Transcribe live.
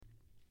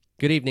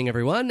Good evening,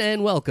 everyone,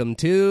 and welcome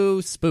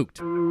to Spooked.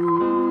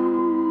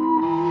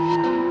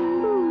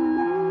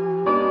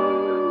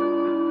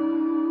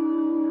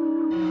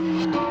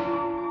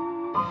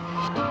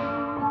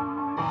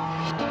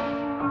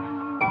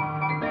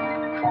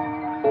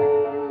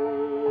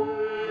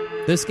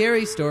 The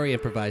Scary Story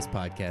Improvised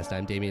Podcast.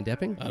 I'm Damian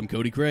Depping. I'm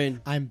Cody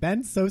Crane. I'm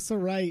Ben Sosa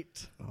Wright.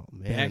 Oh,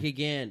 man. Back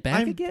again.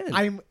 Back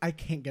again. I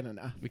can't get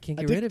enough. We can't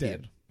get rid of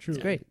you. Truly.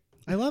 It's great.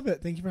 I love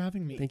it. Thank you for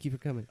having me. Thank you for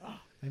coming.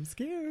 I'm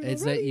scared.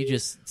 It's already. that you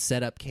just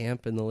set up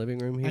camp in the living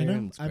room here. I know.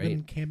 and it's I've great.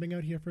 been camping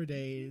out here for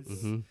days.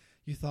 Mm-hmm.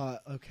 You thought,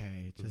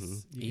 okay,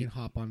 just you Eat. can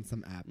hop on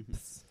some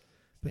apps.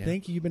 But Yeah.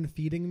 thank you. You've been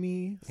feeding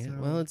me. Yeah, So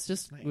well, it's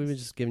just, nice. we were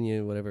just giving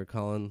you whatever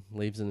Colin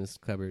leaves in his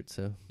cupboard,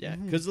 so. Yeah,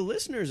 because the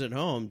listeners at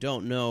home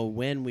don't know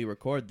when we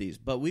record these,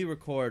 but we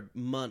record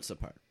months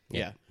apart.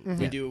 Yeah.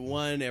 We do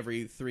one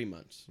every 3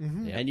 months.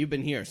 Yeah. And you've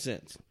been here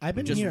since. I've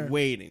been just here.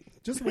 waiting.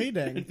 Just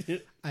waiting.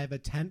 I have a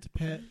tent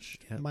pitch.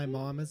 Yeah. My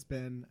mom has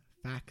been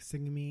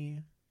faxing me.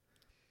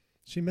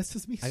 She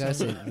misses me I so gotta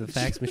say, much. the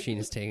fax machine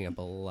is taking up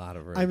a lot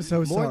of room. I'm so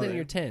More sorry. than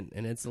your tent,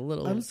 and it's a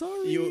little... I'm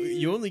sorry.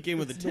 You only came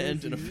with a It's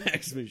tent and a nosy.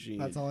 fax machine.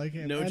 That's all I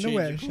can. No and change a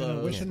of wish. And a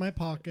clothes. wish in my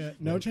pocket.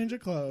 No change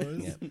of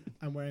clothes. Yeah.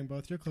 I'm wearing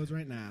both your clothes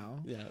right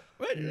now. Yeah.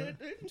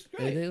 It's They,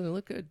 great. they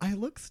look good. I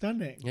look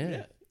stunning.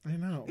 Yeah. I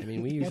know. I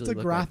mean, we usually Lots of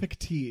look graphic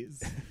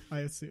tees, I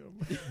assume.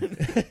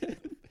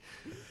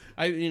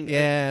 I mean,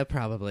 Yeah,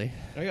 probably.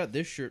 I got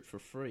this shirt for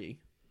free,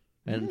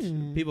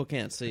 and people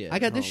can't see it. I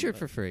got at this home, shirt but-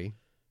 for free.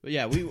 But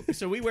yeah,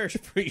 we wear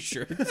free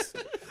shirts.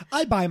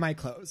 I buy my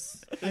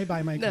clothes. I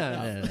buy my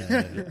No,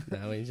 clothes.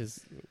 no, we just...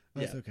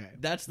 That's Yeah. okay.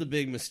 That's the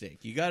big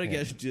mistake. You got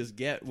to just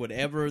get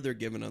whatever they're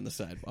given on the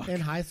sidewalk. In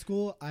high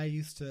school, I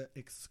used to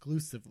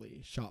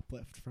exclusively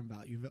shoplift from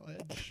Value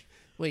Village.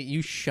 Wait,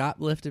 you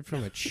shoplifted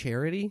from a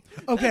charity?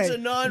 Okay. That's a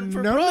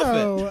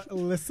non-for-profit. No.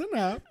 Listen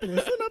up.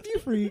 Listen up, you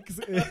freaks.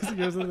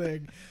 Here's the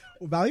thing.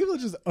 Value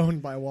Village is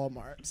owned by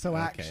Walmart. So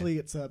Okay. actually,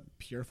 it's a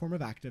pure form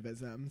of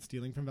activism,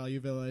 stealing from Value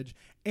Village.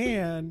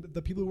 And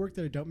the people who work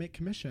there don't make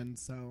commission.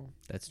 So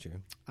That's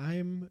true.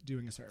 I'm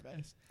doing a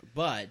service.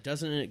 But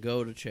doesn't it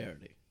go to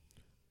charity?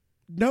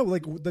 No,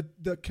 like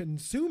the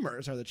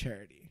consumers are the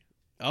charity.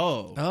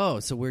 Oh. Oh,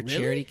 so we're Really?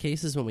 charity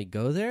cases when we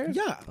go there?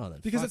 Yeah, Oh, then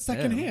because fuck it's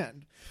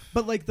secondhand.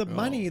 But like the Oh.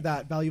 money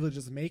that Value Village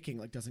is making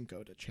like doesn't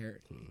go to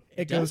charity.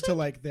 It goes to doesn't?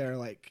 like their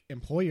like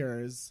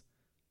employers,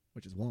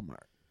 which is Walmart.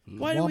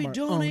 Why do we Walmart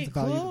donate owns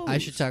Value- clothes? I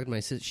should talk to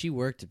my sister. She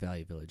worked at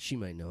Value Village. She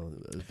might know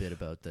a bit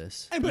about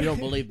this. You don't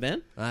believe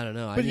Ben? I don't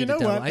know. I But need you know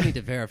to what? I need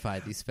to verify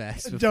these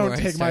facts before Don't I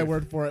take my start.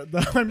 word for it,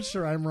 though. I'm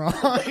sure I'm wrong.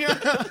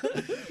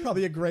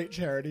 Probably a great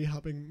charity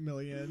helping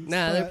millions.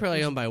 Nah, they're but-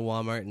 probably owned by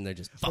Walmart, and they're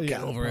just fucking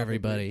Yeah, over probably.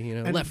 everybody. You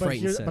know, And- left, but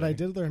right, and center. But I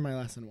did learn my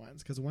lesson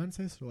once because once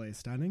I stole a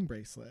stunning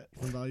bracelet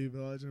from Value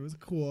Village. It was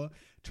cool.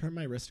 Turned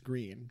my wrist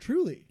green.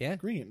 Truly, Yeah?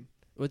 green.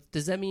 What,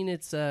 does that mean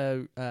it's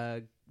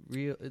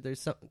real? There's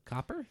some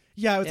copper?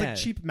 Yeah, it was Yeah. like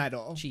cheap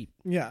metal. Cheap,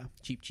 Yeah.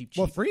 cheap, cheap, cheap.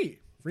 Well, free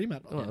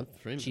metal. Oh,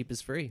 free. cheap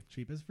is free.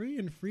 Cheap is free,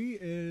 and free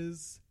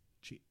is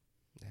cheap.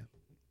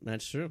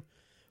 That's true.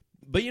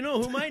 But you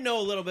know who might know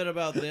a little bit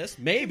about this?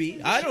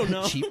 Maybe. I don't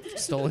know. Cheap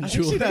stolen I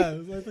think jewelry. she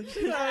does. I think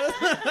she does.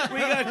 We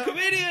got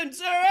comedian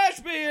Sarah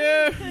Ashby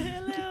here.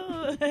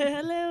 Hello,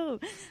 hello.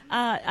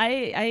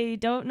 I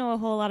don't know a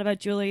whole lot about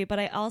jewelry, but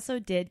I also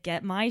did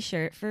get my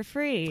shirt for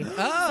free.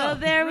 Oh, So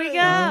there we go.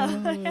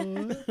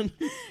 Oh,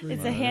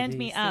 It's a hand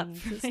me up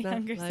for my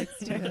younger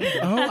sister.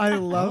 oh, I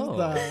love Oh.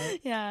 that.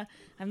 Yeah,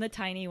 I'm the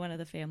tiny one of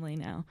the family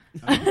now.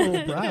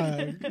 Oh,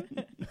 brag.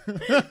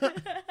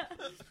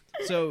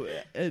 So,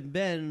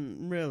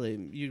 Ben, really,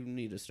 you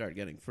need to start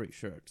getting free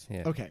shirts.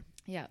 Yeah. Okay,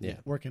 Yeah. Yeah.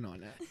 working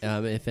on it.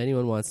 If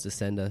anyone wants to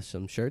send us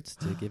some shirts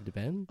to give to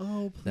Ben,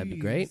 Oh, please. that'd be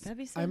great. That'd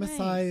be so I'm nice. a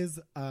size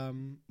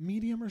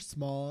medium or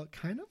small,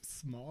 kind of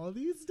small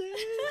these days.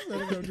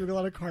 I don't do a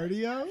lot of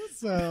cardio,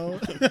 so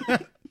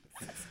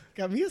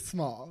got me a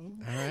small.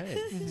 All right.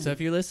 So if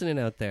you're listening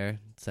out there,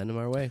 send them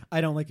our way. I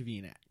don't like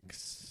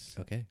V-necks.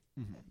 Okay.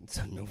 Mhm.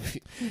 So no,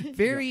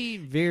 very,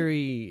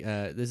 very.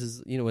 This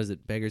is, was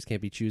it beggars can't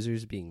be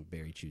choosers? Being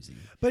very choosy.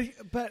 But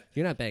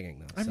You're not begging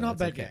though. I'm so not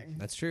that's okay. begging.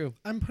 That's true.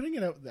 I'm putting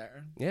it out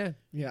there. Yeah,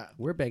 Yeah,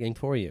 we're begging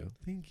for you.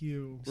 thank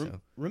you.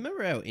 So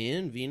Remember how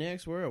in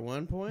V-necks were at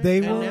one point? They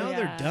and were. now Yeah.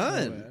 they're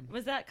done.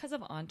 Was that because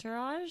of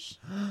Entourage?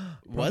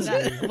 Was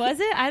it? Was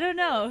it? I don't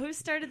know. Who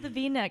started the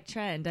V-neck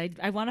trend?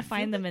 I want to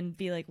find them and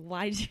be like,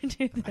 why did you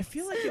do this? I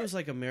feel like it was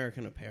like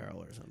American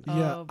Apparel or something.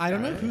 Yeah, Oh, I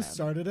don't know God. who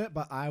started it,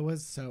 but I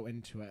was so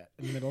into it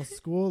in middle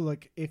school.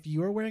 Like, if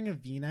you were wearing a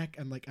V-neck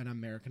and like an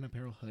American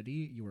Apparel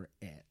hoodie, you were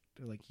it.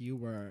 Like, you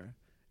were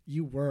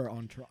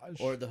Entourage.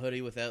 Or the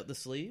hoodie without the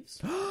sleeves.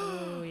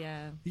 Oh,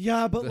 yeah.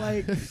 yeah, but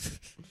like,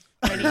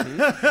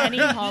 Any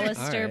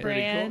Hollister All right.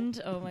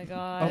 brand. Oh, my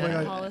God. Oh my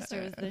God.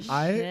 Hollister is the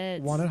I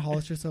shit. wanted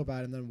Hollister so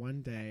bad, and then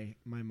one day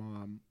my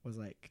mom was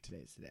like,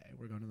 "Today's today.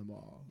 We're going to the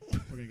mall.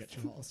 We're gonna get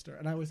you Hollister,"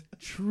 and I was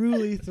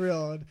truly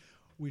thrilled.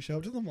 We show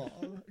up to the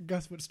mall.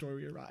 Guess what store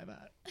we arrive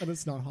at? And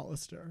it's not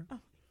Hollister.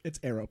 It's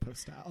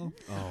Aeropostale,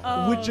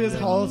 Oh. which is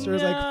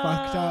Hollister's like no.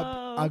 fucked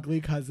up, ugly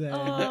cousin.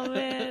 Oh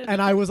man.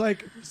 And I was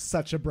like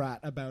such a brat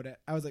about it.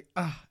 I was like,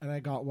 and I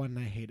got one and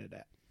I hated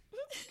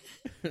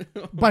it.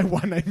 By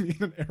one, I mean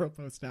an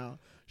Aeropostale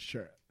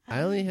shirt.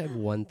 I only had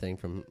one thing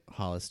from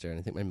Hollister, and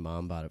I think my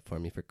mom bought it for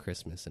me for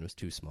Christmas, and it was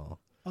too small.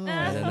 Oh.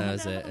 And then that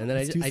was it. And then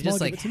It's too I small, just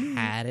give like it to me.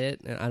 had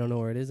it, and I don't know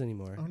where it is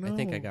anymore. Oh, I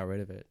think I no. got rid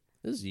of it.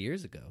 This was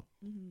years ago.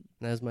 Mhm.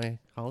 That was my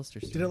Hollister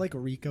store. Did it like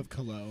reek of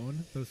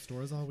cologne? Those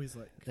stores always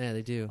like. Yeah,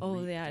 they do.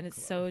 Oh yeah, and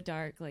it's so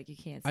dark, like you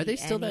can't see Are they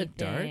still that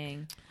dark?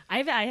 anything.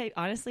 I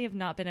honestly have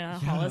not been in a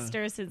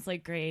Hollister since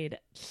like grade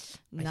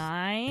 9.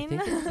 I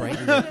think they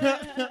brightened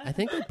it. I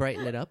think they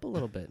brightened it up a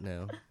little bit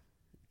now.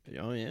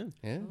 Oh yeah.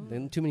 Yeah,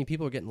 then too many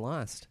people are getting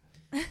lost.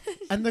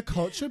 And the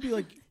cult should be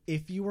like,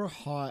 if you were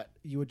hot,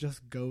 you would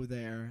just go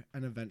there,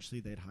 and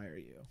eventually they'd hire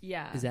you.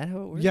 Yeah. Is that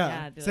how it works?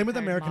 Yeah, they, same like, with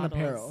hired American models.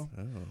 Apparel.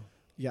 Oh.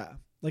 Yeah,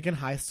 like in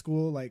high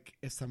school, like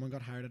if someone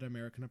got hired at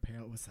American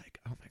Apparel, it was like,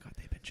 oh my god,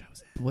 they've been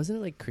chosen. Wasn't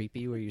it like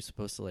creepy where you're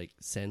supposed to like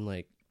send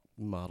like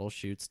model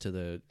shoots to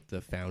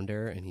the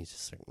founder, and he's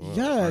just like, oh,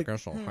 Yeah. I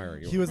guess I'll hire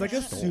you. He was in like my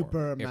a store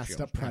super if messed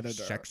you'll up have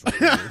predator. sex with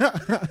me."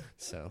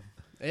 So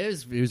it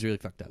was really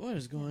fucked up. What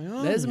is going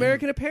on? That is here?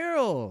 American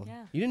Apparel.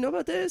 Yeah. You didn't know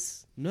about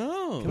this?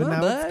 No. Come But on, now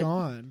bud. it's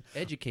gone.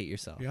 Educate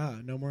yourself. Yeah,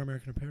 no more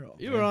American Apparel.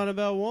 You were on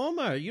about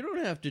Walmart. You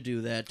don't have to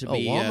do that to Oh,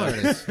 be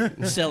Walmart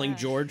is. selling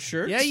George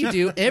shirts. Yeah, you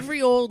do.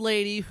 Every old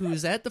lady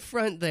who's at the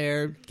front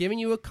there giving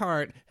you a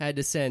cart had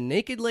to send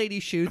naked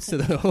lady shoots to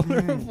the owner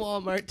of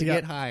Walmart to Yeah.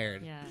 get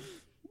hired. Yeah.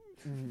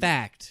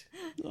 Fact.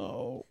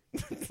 Oh.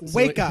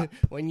 Wake So up.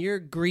 When you're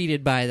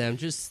greeted by them,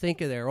 just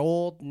think of their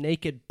old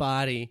naked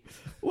body.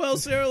 Well,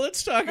 Sarah,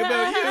 let's talk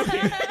about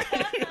you.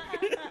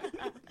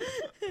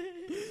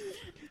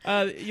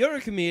 You're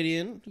a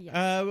comedian.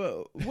 Yes.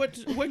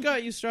 What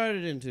got you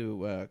started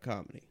into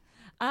comedy?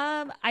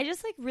 I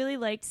just like really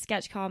liked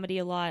sketch comedy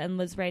a lot and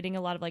was writing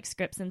a lot of like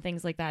scripts and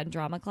things like that in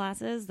drama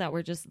classes that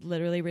were just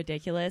literally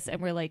ridiculous and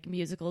were like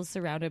musicals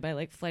surrounded by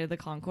like Flight of the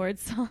Conchords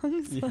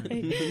songs.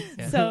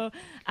 Like, so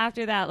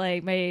after that,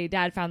 like my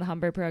dad found the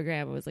Humber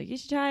program and was like, you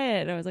should try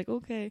it. And I was like,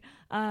 okay.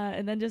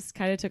 And then just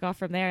kind of took off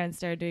from there and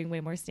started doing way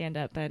more stand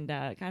up and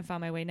kind of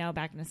found my way now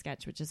back into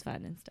sketch, which is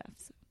fun and stuff.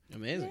 So.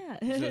 Amazing.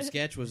 Yeah. So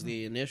sketch was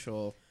the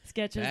initial.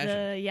 Sketch was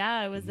Passion.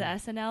 it was the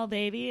SNL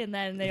baby, and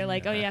then they were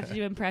like, "Oh, you have to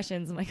do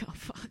impressions." I'm like, "Oh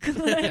fuck,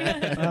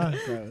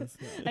 Gross.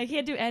 Yeah. I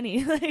can't do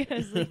any." Like, I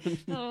was like,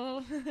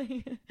 "Oh."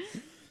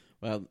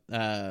 Well,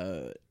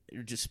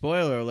 just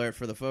spoiler alert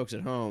for the folks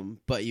at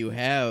home, but you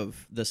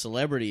have the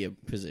celebrity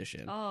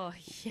position, Oh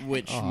yeah.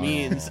 which Oh.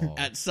 means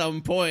at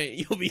some point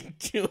you'll be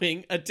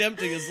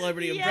attempting a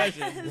celebrity Yes.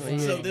 impression.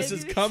 So this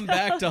has It's come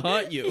back to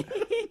haunt you.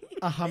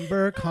 A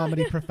Humber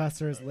comedy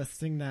professor is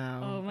listening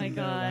now. Oh my and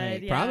they're god.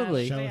 like, Yeah.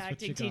 Probably. Show My us what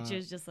acting you got.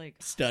 teacher's just like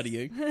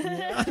Studying.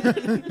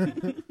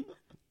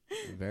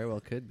 Very well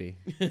could be.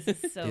 so You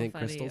think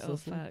funny. Crystal's Oh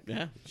listening? fuck.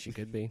 Yeah. She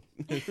could be.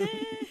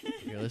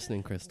 You're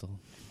listening, Crystal.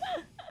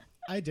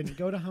 I didn't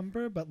go to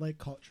Humber, but like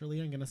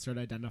culturally, I'm gonna start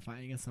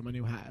identifying as someone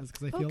who has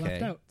because I feel Okay.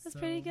 left out. That's So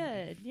pretty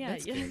good. Yeah.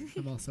 That's good.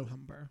 I'm also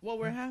Humber. Well,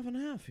 we're half and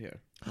half here.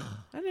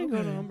 I didn't go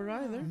to Okay. Humber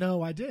either.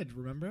 No, I did.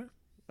 Remember?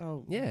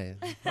 Oh, Yeah.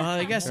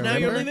 I guess now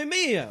you're Remember? leaving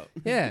me out.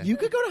 Yeah. You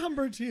could go to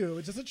Humber too.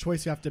 It's just a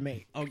choice you have to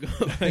make. I'll go.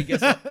 I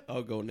guess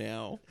I'll go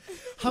now.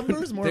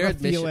 Humber's more Their of a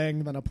admission-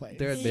 feeling than a place.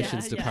 Their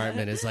admissions Yeah.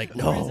 department is like,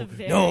 There's no, a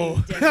very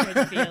no.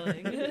 different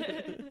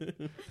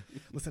feeling.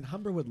 Listen,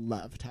 Humber would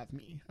love to have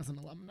me as an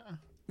alumna.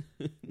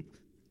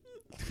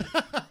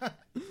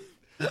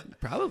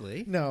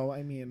 Probably. No,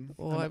 I mean,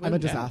 Well, I I'm a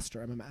wouldn't doubt.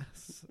 disaster. I'm a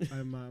mess.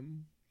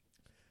 I'm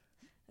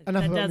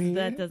Enough that, about me.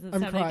 doesn't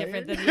I'm sound any crying.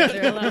 different than the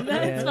other alum.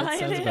 Yeah, That's that fine.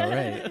 sounds about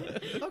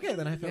right. okay.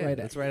 Then I feel Yeah, right.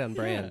 it's right on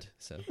brand.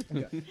 So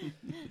Okay.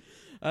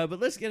 But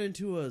let's get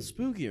into a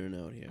spookier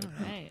note here.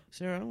 All right.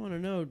 Sarah, I want to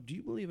know, do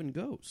you believe in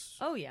ghosts?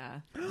 Oh yeah.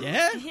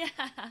 Yeah? Yeah.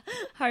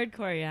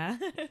 Hardcore. Yeah.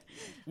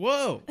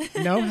 Whoa.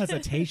 No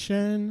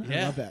hesitation. I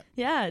Yeah. love it.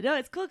 Yeah, no,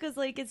 it's cool because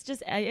like it's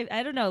just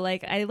I don't know,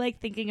 like I like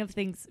thinking of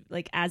things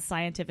like as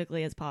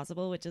scientifically as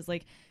possible, which is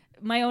like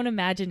my own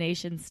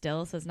imagination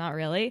still, so it's not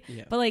really.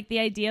 Yeah. But like the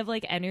idea of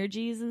like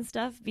energies and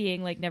stuff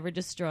being like never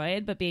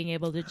destroyed, but being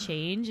able to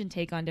change and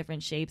take on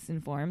different shapes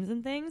and forms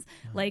and things.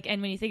 Like,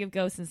 and when you think of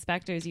ghosts and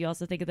specters, you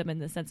also think of them in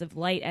the sense of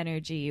light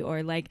energy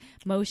or like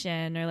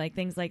motion or like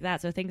things like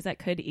that. So things that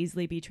could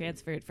easily be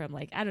transferred from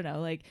like I don't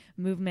know, like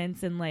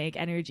movements and like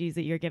energies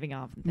that you're giving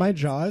off. And My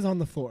things. jaw is on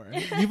the floor.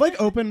 You've like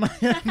opened my.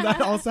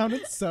 That all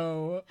sounded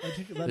so.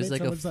 That there's made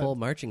like so a much full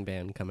marching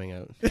band coming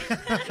out.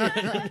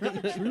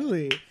 sense.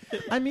 Truly,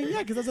 I mean, yeah,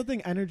 because that's the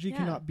thing. Energy Yeah.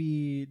 cannot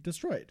be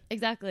destroyed.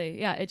 Exactly.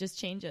 Yeah, it just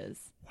changes.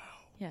 Wow.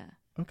 Yeah.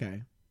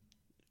 Okay.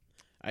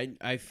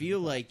 I feel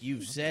like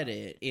you've said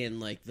it in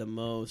like the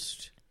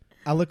most.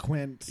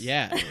 Eloquent.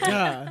 Yeah.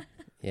 Yeah.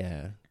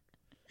 Yeah.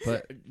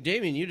 But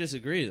Damien, you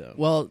disagree though.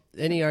 well,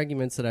 any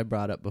arguments that I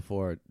brought up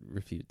before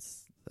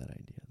refutes that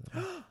idea.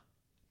 Though.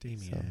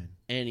 Damien.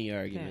 Any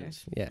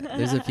arguments? Yeah,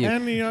 there's a few.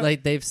 Any,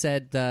 Like they've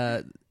said,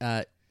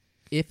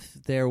 if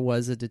there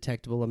was a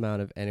detectable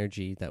amount of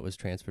energy that was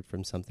transferred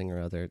from something or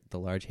other, the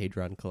Large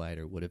Hadron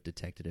Collider would have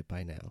detected it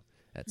by now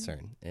at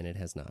CERN, and it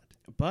has not.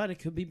 But it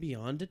could be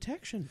beyond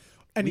detection.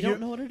 And we don't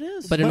know what it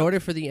is. But in order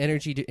for the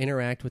energy to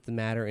interact with the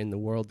matter in the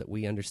world that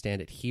we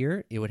understand it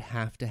here, it would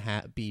have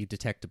to be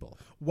detectable.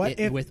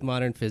 With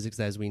modern physics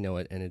as we know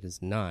it, and it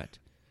is not.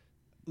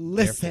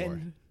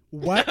 Listen.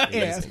 What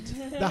if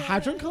isn't. the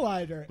Hadron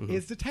Collider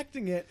is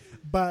detecting it,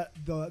 but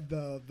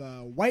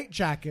the white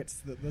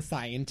jackets, the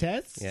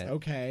scientists,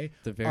 the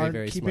very, are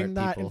very keeping smart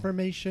that people.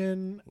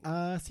 information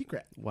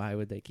secret? Why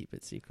would they keep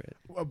it secret?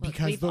 Well,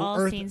 because we've the all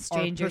Earth, seen our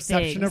Stranger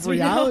perception Things. of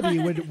reality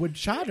would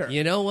shatter.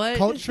 You know what?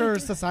 Culture,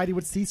 society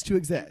would cease to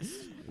exist.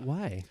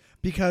 Why?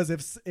 Because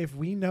if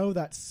we know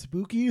that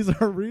spookies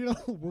are real,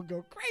 we'll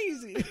go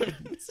crazy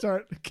and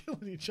start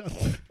killing each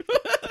other.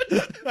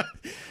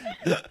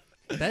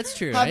 That's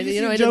true. Have you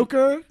seen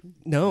Joker?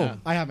 No.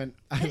 I haven't.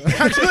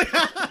 Actually,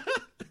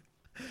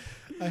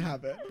 I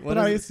haven't. What But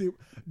I is assume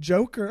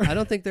Joker. I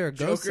don't think there are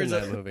ghosts in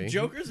that movie.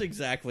 Joker's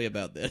exactly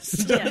about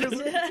this.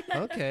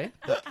 Okay.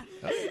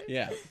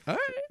 Yeah. All right.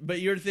 But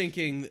you're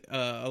thinking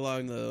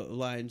along the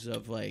lines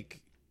of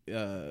like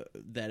that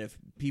if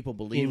people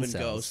believe in Incels.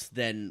 ghosts,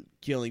 then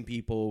killing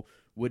people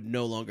would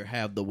no longer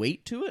have the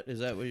weight to it? Is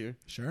that what you're...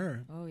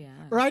 Sure. Oh yeah.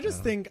 Or I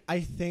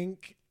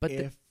think But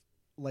if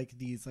like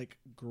these like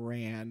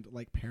grand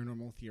like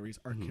paranormal theories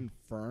are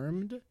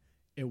confirmed,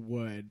 it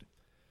would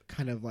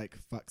kind of like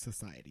fuck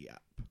society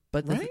up.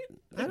 But Right?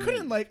 I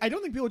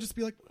don't think people would just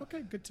be like,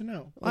 okay, good to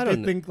know. I Like,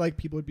 don't think like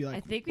people would be like, I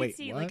think we'd wait,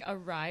 see what? like a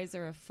rise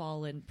or a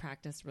fall in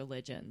practiced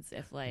religions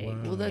if like Wow.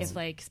 Well, that's- if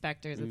like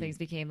specters and things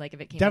became like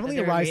if it came Definitely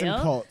a rise in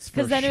cults,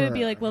 because then it would be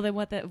sure. like, well then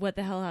what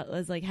the hell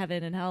is like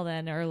heaven and hell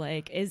then, or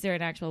like is there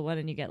an actual one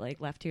and you get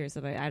like left here or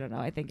something? I don't know.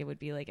 I think it would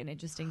be like an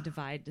interesting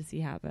divide to see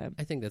happen.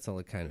 I think that's all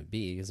it kind of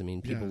be, because I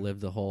mean, people Yeah.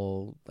 lived the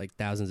whole like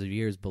thousands of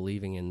years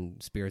believing in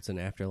spirits and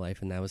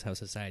afterlife, and that was how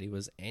society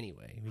was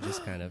anyway. We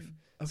just kind of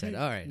said,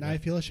 all right. Now I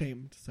feel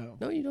ashamed. So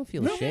No, you don't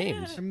feel No.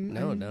 ashamed. I'm-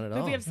 No, I'm- not at But if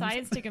all. we have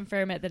science to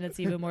confirm it, then it's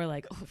even more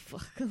like, oh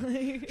fuck.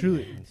 Like,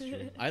 truly.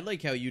 I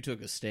like how you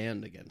took a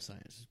stand against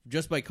science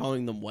just by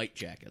calling them white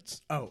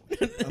jackets. Oh,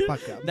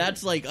 fuck up.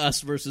 That's like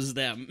us versus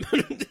them.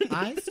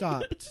 I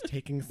stopped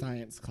taking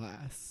science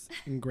class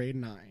in grade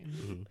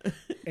 9.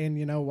 And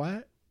you know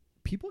what?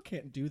 People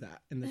can't do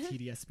that in the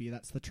TDSB.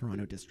 That's the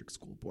Toronto District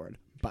School Board.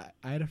 But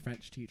I had a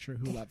French teacher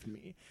who loved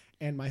me.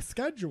 And my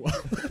schedule,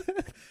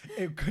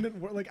 it couldn't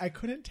work. Like, I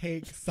couldn't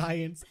take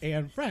science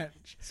and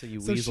French. So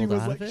you So she weaseled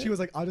was out like, of it? she was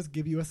like, I'll just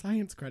give you a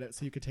science credit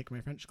so you could take my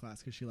French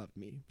class because she loved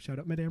me. Shout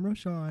out Madame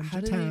Rochon. How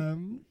Je did they-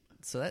 t'aime.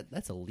 So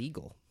that's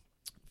illegal.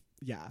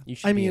 Yeah. You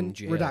should I be mean, in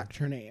jail. redact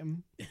her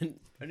name.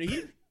 And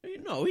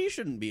he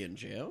shouldn't be in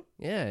jail.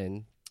 Yeah,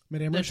 and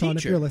Madame The Rochon, if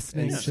teacher. you're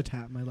listening, Yeah. Je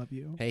t'aime. I love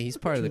you. hey, he's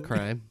part of the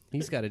crime.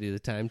 He's got to do the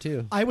time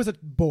too. I was a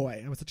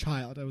boy. I was a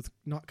child. I was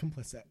not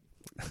complicit.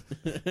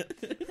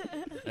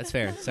 That's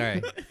fair.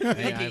 Sorry. I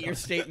get your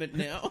statement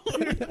now.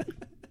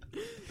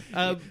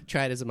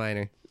 Try it as a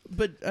minor.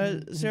 But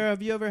Sarah,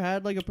 have you ever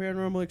had like a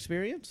paranormal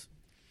experience?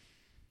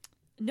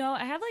 No,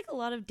 I have like a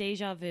lot of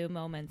deja vu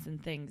moments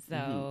and things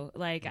though.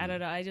 Like I don't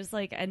know, I just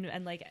like and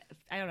like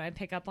I don't know, I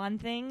pick up on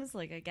things,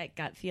 like I get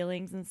gut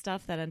feelings and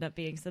stuff that end up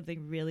being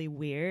something really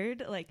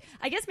weird. Like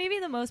I guess maybe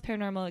the most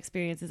paranormal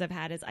experiences I've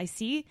had is I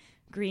see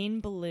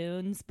green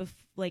balloons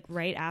like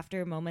right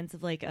after moments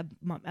of like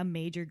a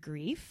major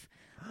grief.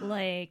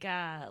 Like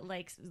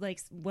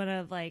one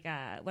of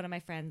my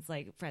friends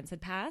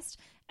had passed,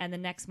 and the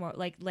next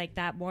like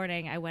that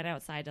morning I went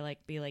outside to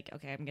like be like,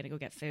 okay, I'm gonna go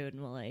get food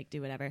and we'll like do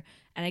whatever,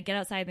 and I get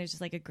outside and there's just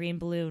like a green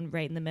balloon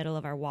right in the middle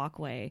of our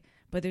walkway,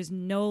 but there's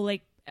no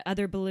like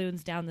other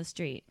balloons down the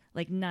street,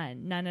 like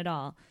none at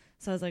all.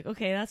 So I was like,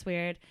 okay, that's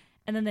weird.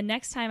 And then the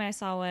next time I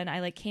saw one, I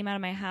like came out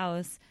of my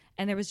house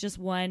and there was just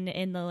one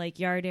in the like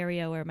yard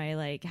area where my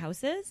like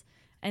house is,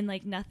 and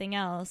like nothing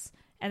else.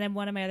 And then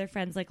one of my other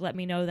friends like let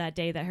me know that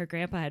day that her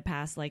grandpa had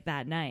passed like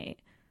that night.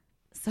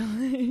 So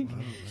like,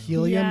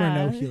 Helium or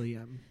no Yeah.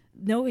 helium?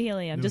 no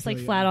helium, No just like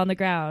helium. flat on the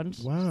ground,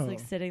 Wow. just like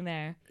sitting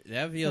there.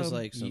 That feels So-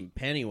 like some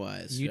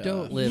Pennywise. You stuff.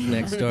 don't live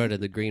next door to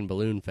the green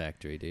balloon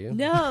factory, do you?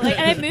 No, like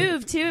and I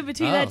moved too in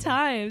between Oh, that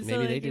time. So maybe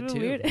like, they did even too.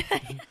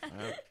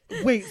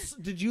 Weird. Wait,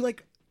 did you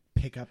like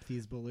pick up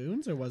these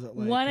balloons or was it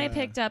like One I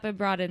picked up and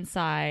brought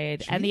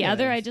inside, and the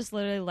other I Jesus. just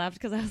literally left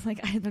because I was like,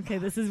 okay,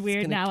 this is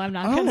weird. gonna- Now I'm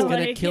not Oh, gonna it's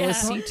Gonna like kill yeah. a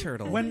sea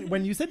turtle.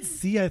 When you said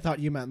see, I thought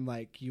you meant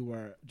like you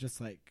were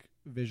just like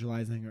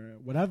visualizing or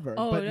whatever.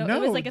 Oh but no,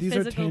 it was like a these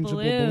are physical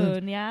tangible balloon.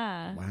 balloons.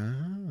 Yeah,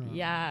 Wow.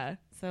 yeah.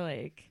 So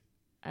like,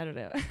 I don't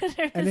know.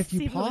 And if you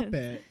See pop balloons.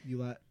 it, you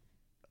let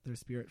their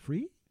spirit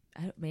free?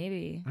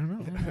 Maybe. I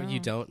don't know. You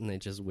don't, and it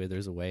just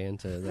withers away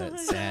into that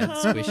sad,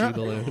 squishy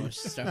balloon.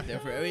 Stuck there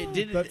for. I mean,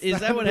 Is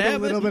that what happened? A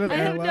little bit of I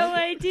have air no left?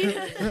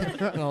 idea.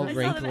 All I saw them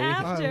wrinkly.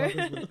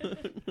 after.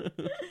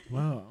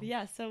 Wow.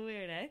 Yeah, so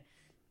weird,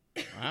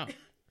 eh? Wow.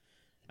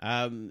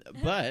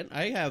 But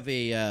I have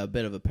a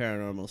bit of a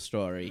paranormal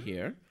story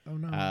here Oh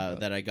no.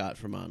 that I got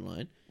from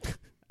online.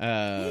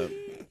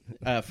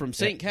 From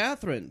St.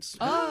 Catharines.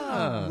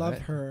 Oh, love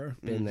her.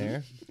 Been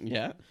there.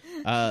 Yeah.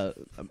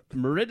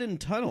 Meriden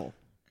Tunnel.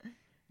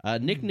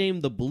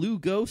 Nicknamed the Blue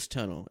Ghost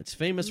Tunnel. It's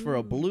famous for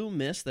a blue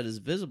mist that is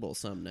visible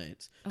some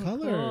nights.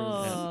 Colors.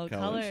 Oh, Yeah,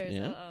 colors.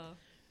 yeah. Uh-oh.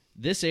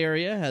 This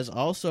area has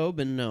also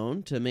been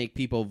known to make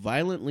people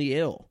violently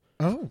ill.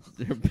 Oh.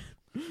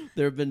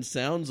 There have been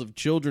sounds of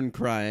children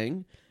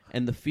crying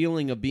and the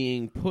feeling of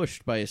being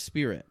pushed by a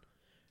spirit.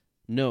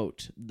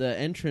 Note, the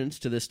entrance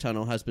to this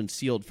tunnel has been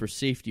sealed for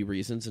safety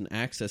reasons and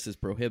access is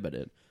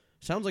prohibited.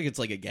 Sounds like it's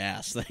like a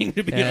gas thing,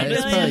 to be honest.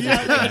 It's probably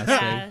just a gas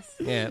Gas.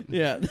 thing. Yeah.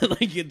 Yeah,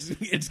 like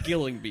it's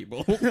killing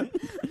people.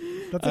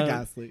 That's a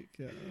gas leak.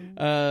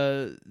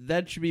 Yeah.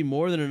 That should be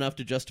more than enough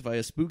to justify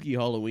a spooky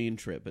Halloween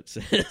trip, it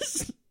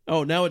says.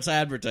 Oh, now it's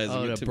advertising.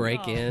 Oh, it to me.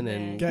 break in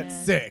and Get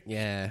sick.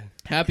 yeah.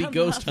 Happy Come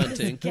ghost off this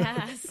hunting.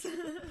 Gas.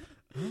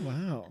 Oh,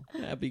 wow.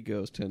 Happy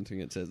ghost hunting,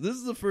 it says. This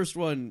is the first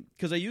one,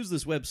 because I use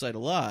this website a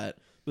lot,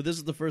 but this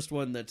is the first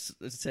one that's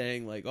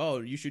saying, like, oh,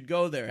 you should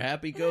go there.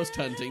 Happy ghost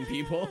hunting,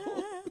 people.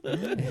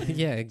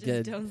 Yeah.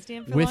 Just don't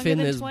stand for whiff longer in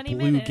than this 20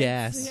 blue minutes.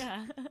 gas.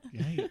 Yeah.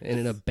 Yikes. In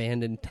an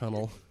abandoned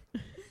tunnel.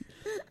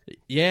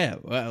 Yeah,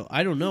 well,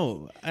 I don't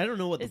know. I don't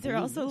know what Is the there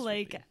blue also mist would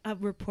like be. a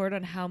report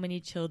on how many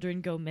children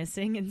go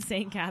missing in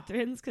St.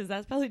 Catharines? Because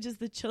that's probably just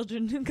the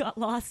children who got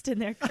lost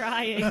and they're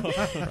crying.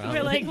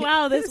 We're like,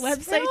 wow, this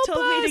website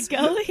told me to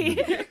go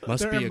here.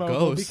 Must They're be a immobile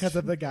ghost. because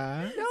of the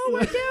guy. No,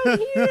 we're down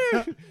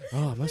here.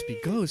 Oh, it must be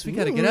ghosts. We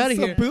gotta get out of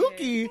here.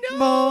 Spooky.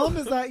 Mom,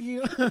 is that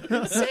you?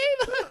 Save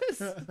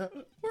us.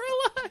 We're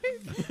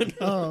alive.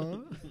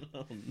 Oh.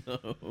 Oh,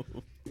 no.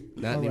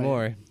 Not All right.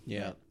 anymore.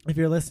 Yeah. If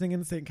you're listening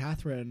in St.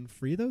 Catherine,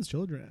 free those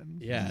children.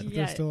 Yeah. If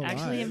they're still alive.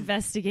 Actually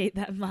investigate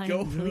that mine,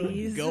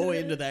 please. Go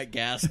into that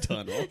gas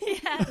tunnel.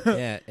 Yeah.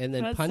 Yeah, and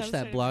then That punch sounds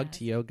that so blog bad.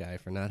 TO guy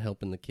for not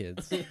helping the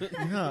kids.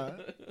 Yeah.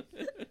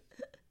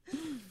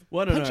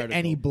 What an Punch article.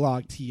 any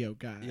blog TO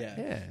guy. Yeah.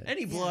 Yeah.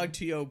 Any blog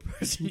TO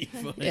person you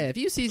find. Yeah, if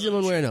you see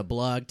someone wearing a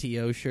blog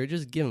TO shirt,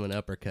 just give them an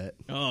uppercut.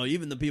 Oh,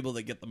 even the people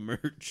that get the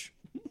merch.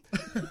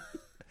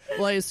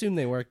 Well, I assume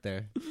they work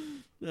there.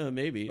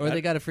 Maybe. Or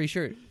they got a free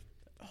shirt.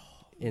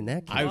 In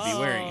that case, I would be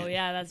wearing Oh, it.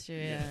 yeah, that's true.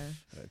 Yeah.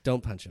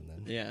 don't punch them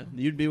then. Yeah,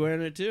 you'd be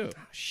wearing it too.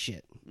 Oh,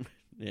 shit.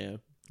 Yeah.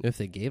 If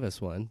they gave us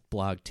one,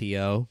 blog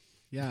TO.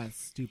 Yeah,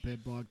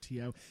 stupid blog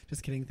TO.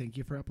 Just kidding. Thank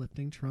you for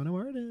uplifting Toronto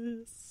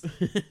artists.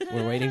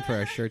 We're waiting for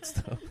our shirts,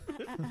 though.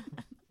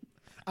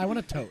 I want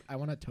a tote. I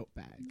want a tote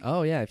bag.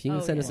 Oh, yeah. If you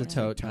can Oh, send yeah. us a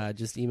tote,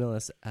 just email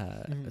us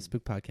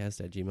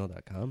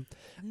spookpodcast@gmail.com.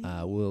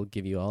 We'll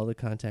give you all the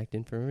contact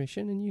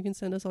information, and you can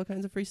send us all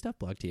kinds of free stuff,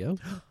 blog TO.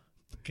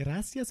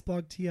 Gracias,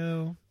 blog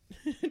TO.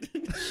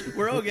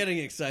 We're all getting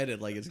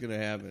excited like it's going to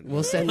happen.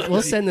 We'll send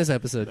this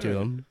episode to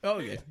them.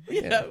 Okay.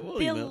 Yeah,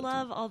 we'll email They'll it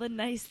love all the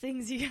nice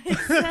things you guys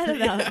said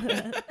about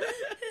them.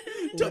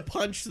 to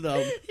punch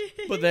them,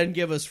 but then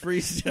give us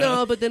free stuff.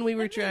 No, but then we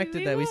retracted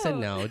We that. We said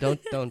won't. no,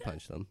 don't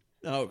punch them,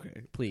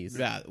 Okay. please.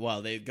 Yeah,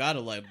 well, they've got to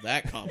like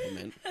that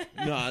compliment.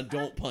 Nah,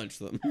 don't punch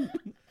them.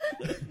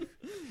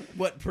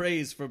 What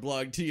praise for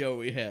blog TO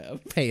we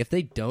have. Hey, if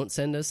they don't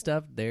send us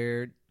stuff,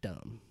 they're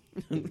dumb.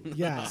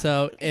 Yeah.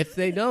 So if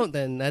they don't,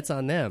 then that's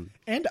on them.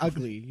 And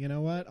ugly. You know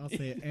what? I'll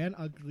say it. And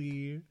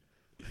ugly.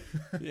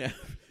 Yeah.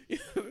 You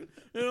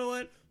know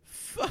what?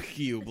 Fuck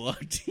you, blog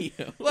TO.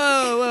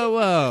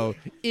 Whoa.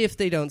 If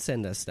they don't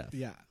send us stuff.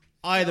 Yeah.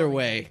 Either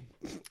way,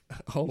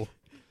 Oh,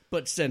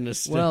 but send us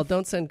stuff. well,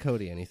 don't send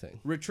Cody anything.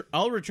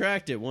 I'll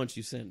retract it once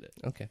you send it.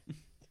 Okay.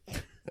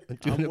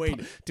 I'm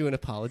waiting. Do an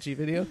apology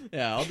video.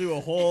 Yeah, I'll do a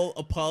whole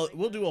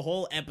we'll do a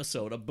whole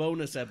episode, a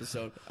bonus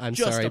episode. I'm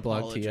just sorry,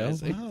 blog TO.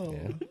 apologizing. Wow.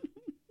 Yeah.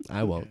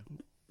 I won't.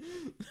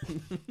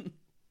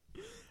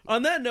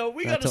 On that note,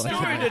 we got a Not till I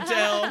story get to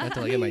tell.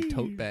 Until I get my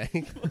tote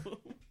bag.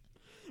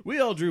 We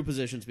all drew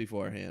positions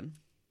beforehand.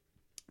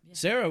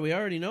 Sarah, we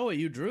already know what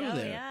you drew Oh,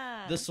 there.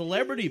 yeah. The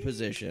celebrity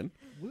position.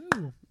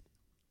 Woo.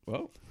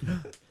 Whoa.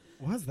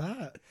 What's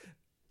that?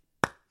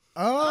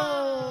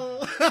 Oh.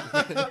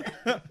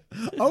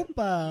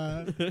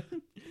 Opa.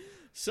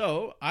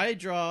 So I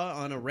draw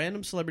on a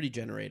random celebrity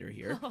generator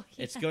here. Oh,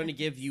 yeah. It's going to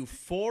give you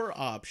 4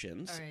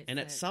 options, All right, and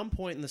at sick. some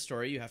point in the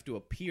story, you have to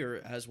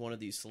appear as one of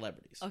these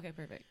celebrities. Okay,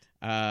 perfect.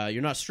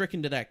 You're not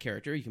stricken to that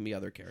character. You can be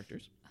other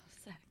characters, Oh,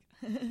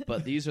 sick.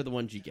 but these are the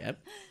ones you get.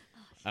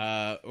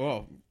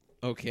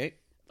 Okay.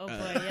 Oh,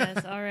 boy,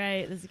 yes. All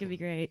right. This is going to be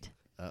great.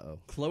 Uh-oh.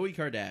 Khloe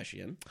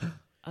Kardashian.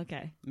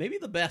 Okay. Maybe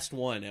the best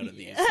one out of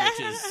these, which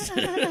is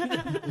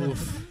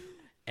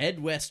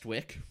Ed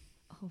Westwick,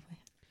 Oh, man.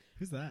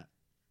 Who's that?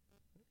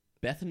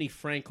 Bethany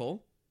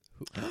Frankel,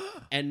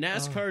 and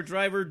NASCAR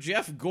driver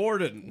Jeff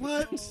Gordon.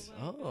 What?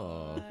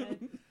 Oh.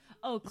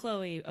 Oh,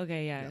 Chloe.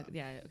 Okay, yeah.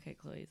 Okay,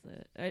 Chloe's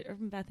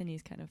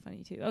Bethany's kind of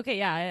funny too. Okay,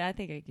 yeah, I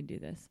think I can do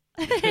this.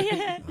 Oh,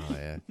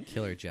 yeah.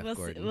 Killer Jeff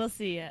Gordon. We'll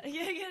see. Yeah,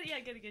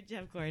 gotta get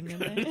Jeff Gordon in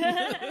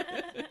there.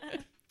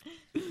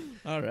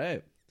 All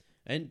right.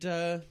 And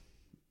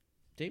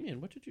Damien,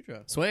 what did you draw?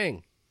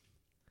 Swing.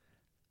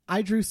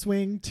 I drew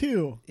swing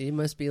too. It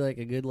must be like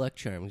a good luck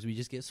charm because we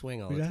just get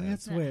swing all the time.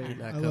 That's swing.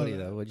 Not Cody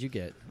though. What'd you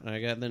get? I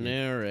got the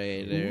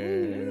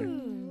narrator.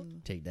 Ooh.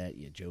 Take that,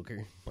 you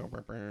joker.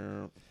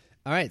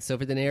 All right, so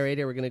for the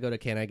narrator, we're going to go to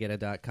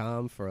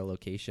canigeta.com for a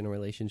location, a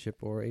relationship,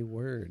 or a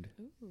word.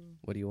 Ooh.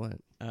 What do you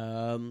want?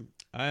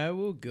 I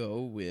will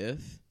go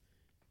with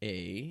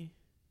a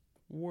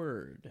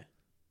word.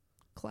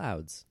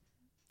 Clouds.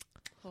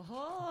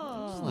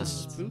 Oh. The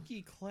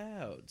spooky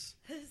clouds.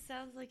 This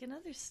sounds like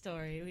another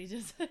story we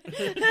just.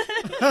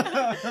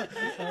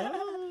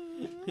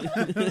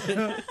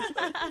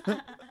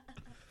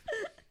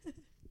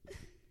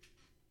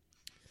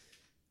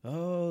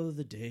 Oh,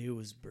 the day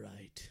was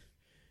bright.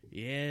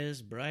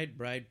 Yes, bright,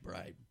 bright,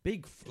 bright.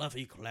 Big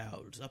fluffy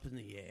clouds up in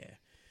the air.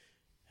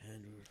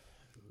 And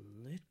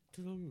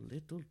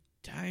little,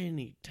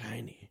 tiny,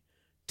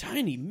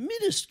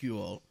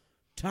 minuscule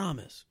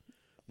Thomas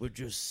would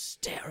just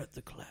stare at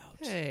the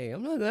clouds. Hey,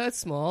 I'm not that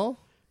small.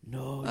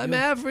 No, I'm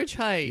average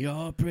height.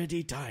 You're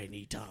pretty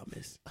tiny,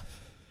 Thomas.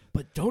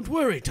 But don't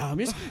worry,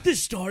 Thomas.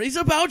 This story's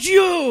about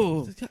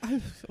you.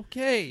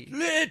 Okay.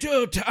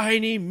 Little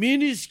tiny,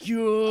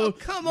 minuscule. Oh,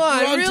 come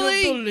on, runt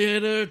really? of the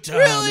litter,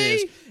 Thomas.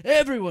 Really?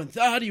 Everyone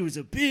thought he was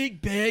a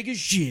big bag of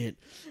shit.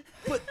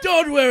 But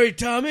don't worry,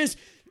 Thomas.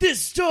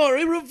 This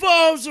story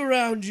revolves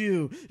around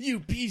you. You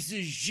piece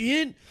of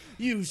shit.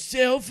 You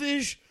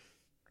selfish,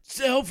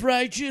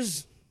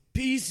 self-righteous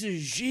piece of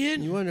shit.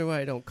 You wonder why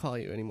I don't call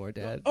you anymore,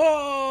 Dad.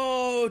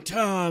 Oh,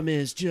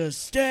 Thomas,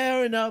 just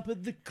staring up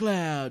at the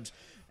clouds.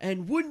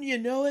 And wouldn't you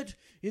know it,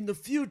 in the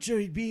future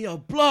he'd be a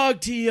blog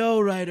TO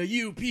writer,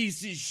 you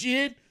piece of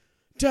shit,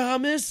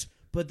 Thomas.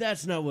 But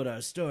that's not what our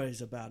story's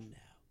about now.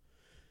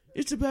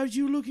 It's about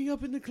you looking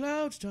up in the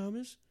clouds,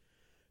 Thomas,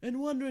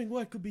 and wondering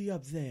what could be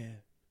up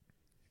there.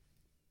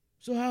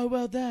 So how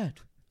about that?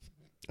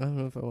 I don't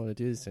know if I want to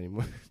do this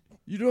anymore.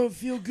 You don't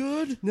feel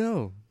good?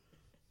 No.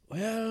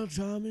 Well,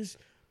 Thomas,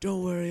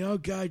 don't worry, I'll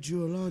guide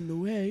you along the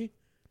way.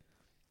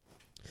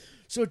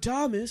 So,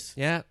 Thomas...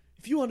 Yeah.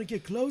 If you want to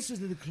get closer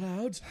to the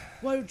clouds,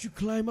 why don't you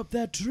climb up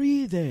that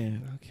tree there?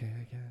 Okay,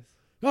 I guess.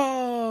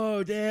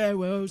 Oh, there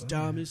was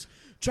Thomas,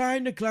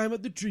 trying to climb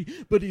up the tree,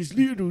 but his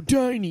little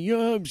tiny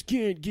arms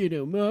can't get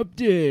him up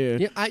there.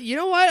 Yeah, you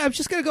know what? I'm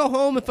just gonna go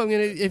home if all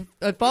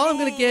I'm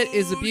gonna get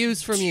is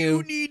abuse from you.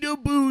 You need a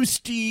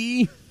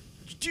boosty.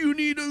 Do you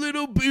need a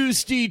little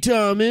boosty,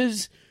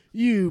 Thomas?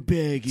 You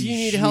beg. Do you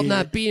need help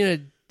not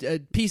being a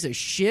piece of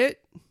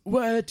shit?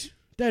 What?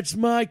 That's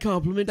my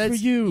compliment for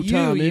you,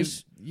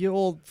 Thomas. You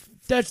old.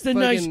 That's the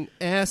nice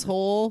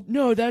asshole.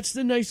 No, that's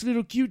the nice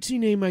little cutesy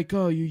name I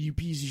call you, you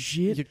piece of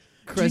shit. You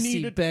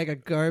crusty bag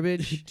of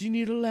garbage. Do you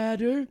need a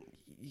ladder?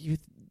 You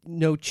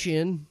no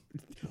chin.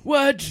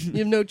 What? You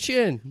have no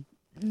chin.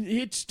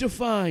 It's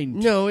defined.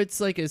 No, it's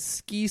like a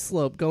ski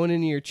slope going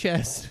into your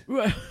chest.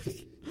 Well,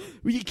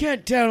 you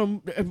can't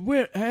tell.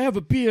 I have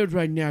a beard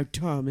right now,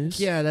 Thomas.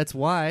 Yeah, that's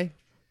why.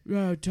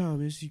 Oh,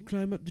 Thomas, you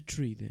climb up the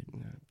tree then.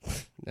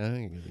 No,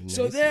 you're gonna be nice.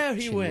 So there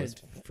he went.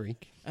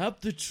 Freak.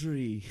 Up the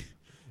tree.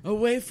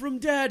 Away from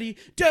Daddy.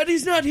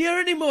 Daddy's not here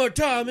anymore,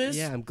 Thomas.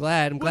 Yeah, I'm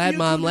glad. I'm glad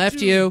Mom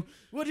left you.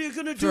 What are you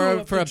going to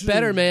do? For a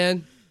better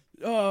man.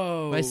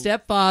 Oh. My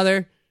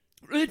stepfather.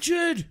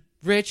 Richard.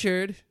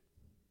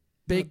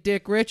 Big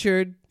Dick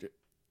Richard.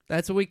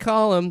 That's what we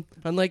call him.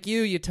 Unlike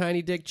you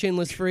tiny dick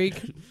chinless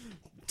freak.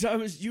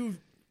 Thomas,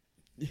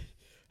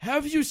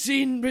 have you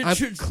seen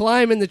Richard? I'm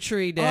climbing the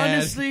tree, Dad.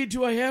 Honestly,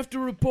 do I have to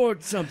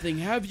report something?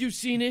 Have you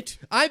seen it?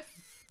 I'm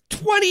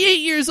 28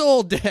 years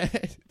old,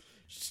 Dad.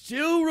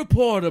 Still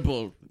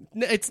reportable.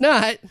 It's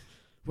not.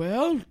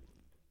 Well,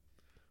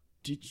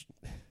 did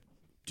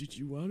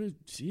you want to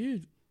see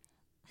it?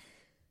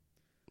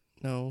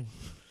 No.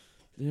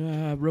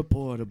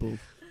 Reportable.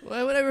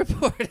 Why would I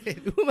report it?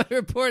 Who am I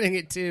reporting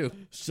it to?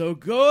 So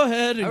go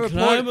ahead and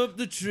climb up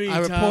the tree, I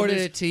reported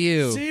it to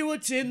you. See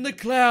what's in the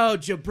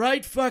clouds, your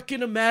bright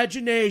fucking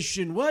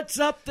imagination. What's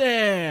up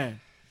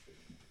there?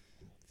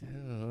 I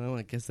don't know.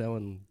 I guess that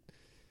one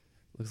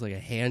looks like a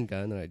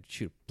handgun, and I'd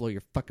blow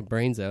your fucking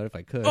brains out if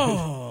I could.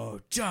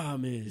 Oh,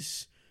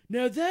 Thomas.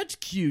 Now that's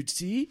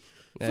cutesy.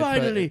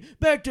 Finally,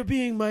 back to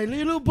being my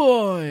little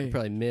boy. I'd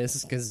probably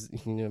miss because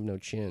you have no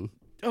chin.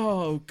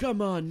 Oh,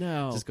 come on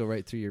now. Just go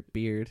right through your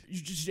beard.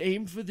 You just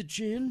aim for the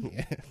chin?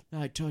 Yeah.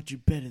 I taught you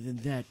better than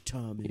that,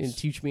 Thomas. You didn't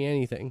teach me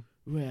anything.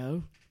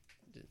 Well,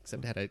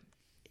 except how to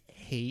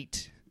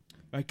hate.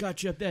 I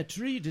got you up that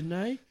tree, didn't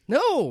I?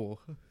 No.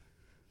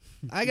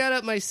 I got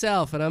up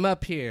myself, and I'm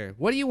up here.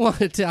 What do you want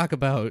to talk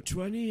about?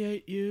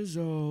 28 years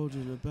old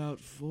and about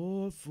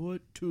 4'2".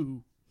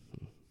 5'2".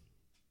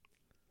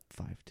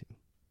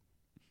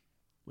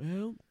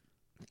 Well,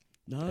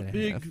 not and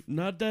big, half.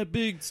 not that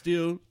big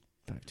still.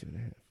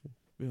 5'2.5".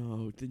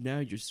 Oh, now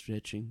you're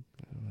stretching.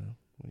 Oh, well,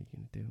 what are you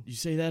going to do? You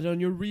say that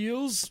on your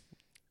reels?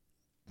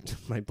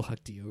 My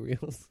Block DO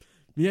reels?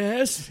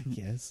 Yes.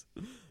 Yes.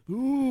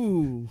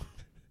 Ooh.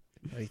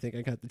 How do you think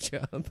I got the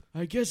job?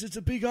 I guess it's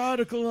a big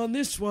article on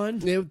this one.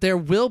 There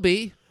will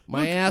be.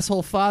 My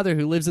asshole father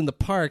who lives in the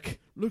park.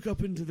 Look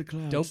up into the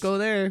clouds. Don't go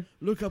there.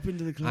 Look up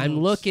into the clouds. I'm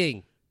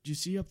looking. Do you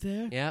see up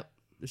there? Yep.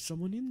 There's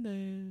someone in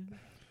there.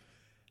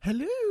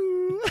 Hello.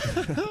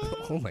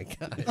 Oh my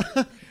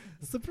God.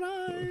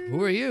 Surprise.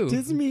 Who are you?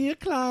 Tis me, a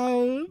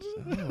cloud.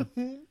 Oh.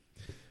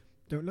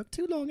 Don't look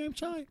too long, I'm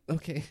shy.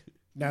 Okay.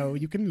 No,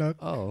 you can look.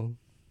 Oh.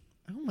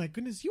 Oh my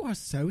goodness, you are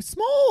so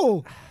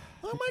small.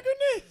 Oh my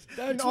goodness.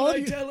 That's what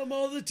I tell him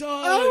all the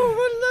time.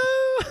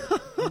 Oh,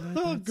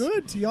 hello.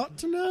 Good. You ought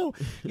to know.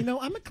 You know,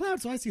 I'm a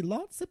cloud, so I see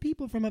lots of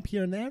people from up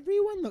here, and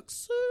everyone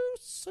looks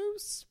so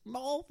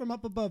small from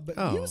up above.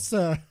 But you,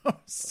 sir, are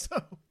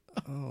so...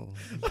 Oh.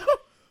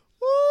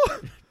 Oh,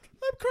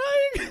 I'm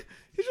crying.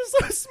 You're just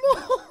so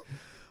small.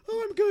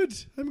 Oh,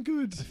 I'm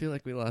good. I feel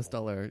like we lost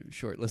all our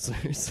short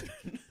listeners.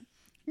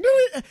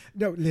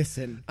 No,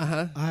 listen.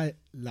 Uh-huh. I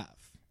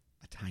love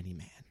a tiny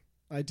man.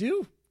 I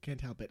do.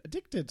 Can't help it.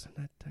 Addicted.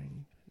 Not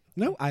tiny.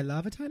 No, I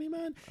love a tiny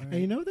man. All right.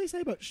 And you know what they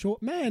say about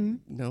short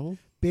men? No.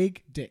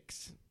 Big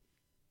dicks.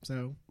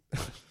 So,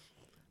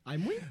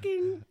 I'm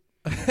winking.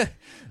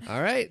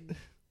 All right.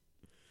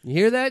 You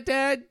hear that,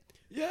 Dad?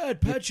 Yeah,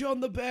 I'd pat you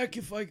on the back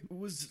if I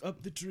was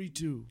up the tree,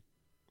 too.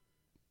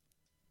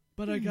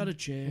 But I got a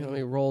chair. Let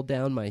me roll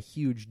down my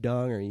huge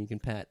donger and you can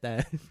pat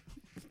that.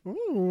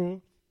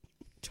 Ooh.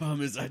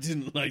 Thomas, I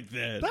didn't like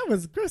that. That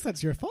was gross.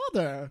 That's your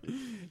father.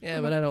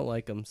 Yeah, but I don't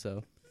like him,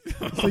 so.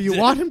 So you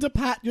want him to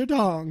pat your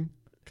dong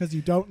because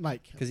you don't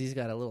like him. Because he's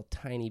got a little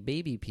tiny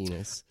baby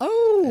penis.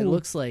 Oh. It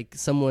looks like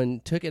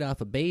someone took it off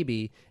a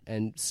baby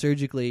and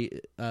surgically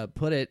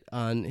put it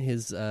on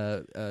his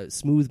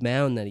smooth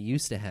mound that he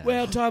used to have.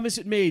 Well, Thomas,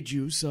 it made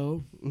you,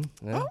 so.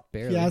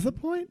 Barely. He has a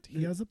point.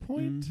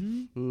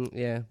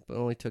 Yeah, but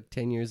only took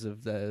 10 years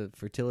of the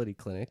fertility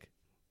clinic.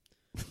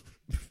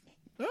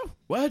 Oh.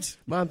 What?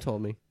 Mom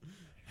told me.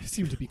 I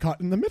seem to be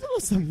caught in the middle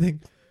of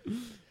something.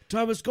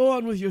 Thomas, go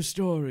on with your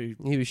story.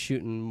 He was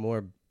shooting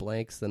more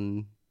blanks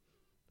than,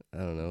 I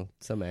don't know,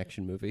 some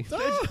action movie.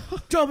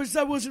 Thomas,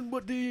 that wasn't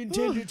what the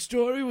intended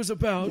story was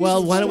about.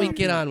 Well, why don't we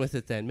get on with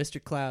it then?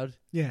 Mr. Cloud.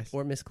 Yes.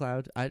 Or Miss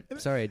Cloud.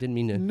 Sorry, I didn't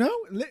mean to. No,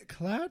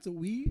 Clouds,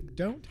 we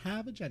don't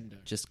have a gender.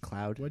 Just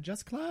Cloud. We're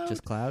just Cloud.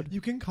 Just Cloud? You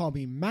can call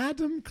me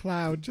Madam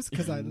Cloud just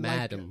because I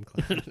Madam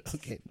like it. Cloud.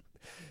 Okay.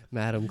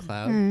 Madam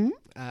Cloud.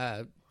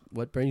 Mm-hmm.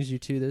 What brings you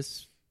to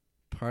this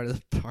part of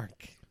the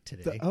park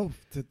today?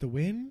 The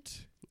wind.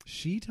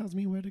 She tells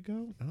me where to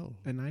go. Oh.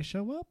 And I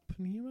show up,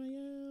 and here I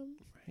am.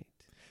 Right.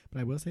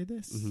 But I will say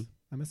this. Mm-hmm.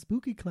 I'm a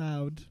spooky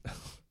cloud.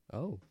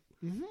 Oh.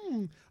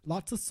 Mm-hmm.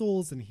 Lots of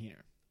souls in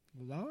here.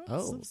 Lots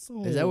of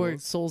souls. Is that where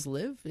souls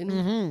live?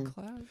 In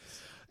clouds?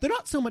 They're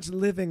not so much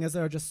living as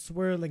they're just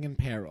swirling in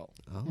peril.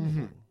 Oh.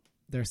 Mm-hmm.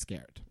 They're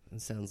scared.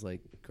 That sounds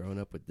like growing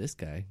up with this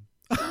guy.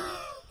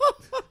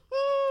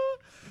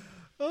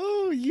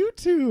 Oh, you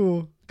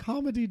two.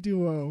 Comedy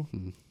duo.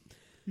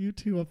 You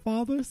two, a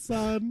father,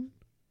 son.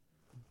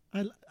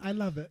 I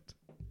love it.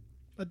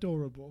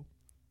 Adorable.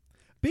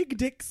 Big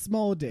dick,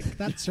 small dick.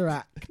 That's your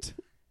act.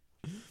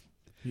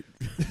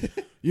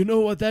 You know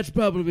what? That's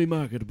probably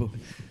marketable.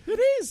 It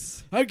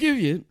is. I'll give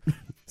you it.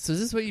 So is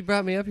this what you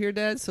brought me up here,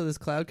 Dad? So this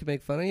cloud could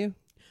make fun of you?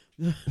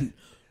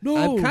 No.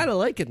 I'm kind of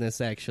liking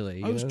this,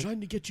 actually. I was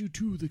trying to get you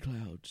to the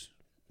clouds.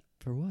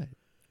 For what?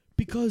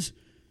 Because,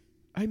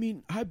 I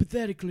mean,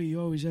 hypothetically,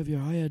 you always have your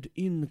head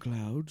in the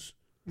clouds.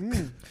 I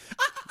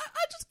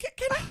just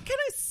can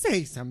I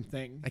say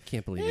something? I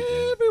can't believe it,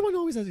 Dad. Everyone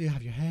always says you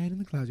have your head in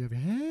the clouds. You have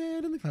your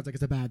head in the clouds like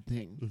it's a bad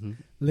thing. Mm-hmm.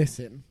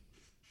 Listen,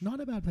 not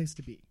a bad place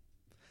to be.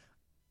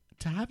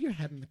 To have your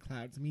head in the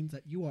clouds means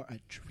that you are a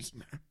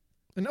dreamer.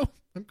 No,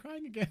 I'm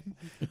crying again.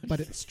 But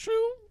it's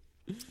true.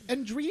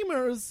 And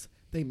dreamers,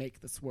 they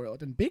make this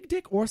world. And big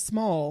dick or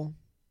small,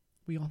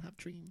 we all have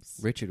dreams.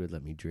 Richard would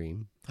let me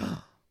dream.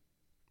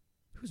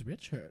 Who's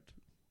Richard?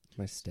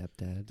 My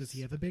stepdad. Does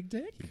he have a big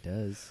dick? He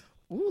does.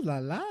 Ooh la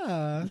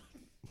la.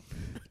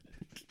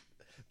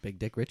 Big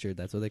Dick Richard,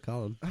 that's what they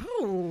call him.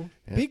 Oh,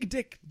 Yeah. Big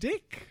Dick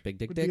Dick. Big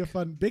Dick Would Dick. be a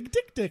fun Big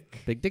Dick Dick.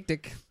 Big Dick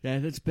Dick. Yeah,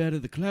 that's better.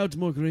 The cloud's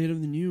more creative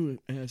than you,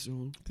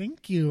 asshole.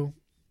 Thank you.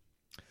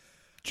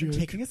 Jerk. I'm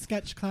taking a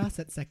sketch class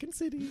at Second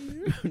City.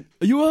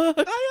 You are?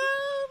 I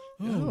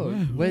am. Oh,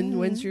 wow.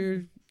 when's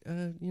your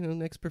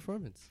next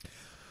performance?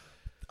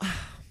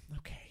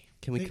 Okay.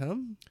 Can we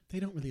come? They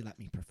don't really let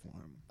me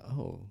perform.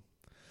 Oh.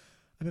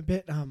 I'm a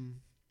bit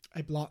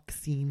I block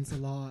scenes a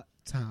lot.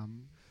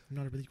 I'm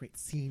not a really great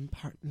scene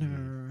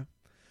partner.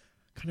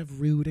 Kind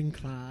of rude in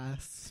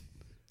class.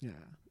 Yeah.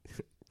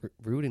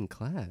 Rude in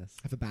class.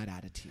 I have a bad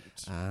attitude.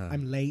 Ah.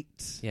 I'm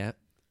late. Yeah.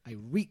 I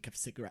reek of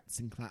cigarettes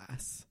in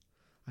class.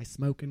 I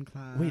smoke in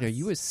class. Wait, are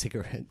you a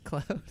cigarette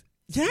cloud?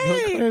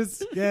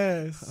 Yes.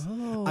 Yes.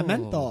 Oh. A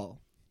menthol.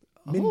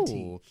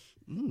 Minty.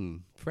 Oh.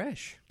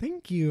 Fresh.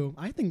 Thank you.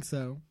 I think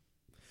so.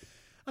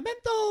 A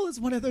menthol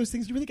is one of those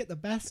things you really get the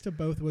best of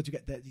both worlds. You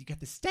get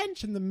the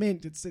stench and the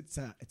mint. It's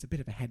a bit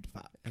of a head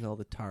fuck. And all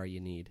the tar you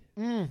need.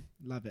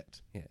 Love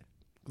it. Yeah.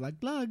 Glug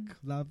glug.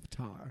 Love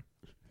tar.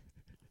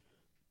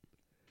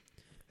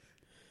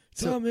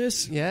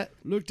 Thomas, Yeah.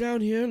 look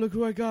down here. Look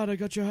who I got. I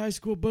got your high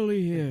school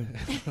bully here.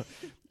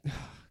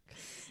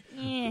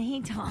 Yeah,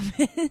 hey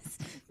Thomas.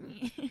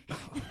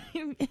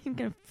 I'm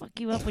gonna fuck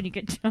you up when you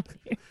get down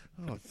here.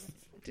 Oh,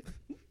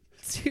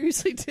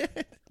 seriously,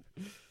 Dad?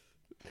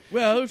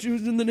 Well, she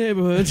was in the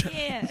neighborhood.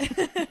 Yeah.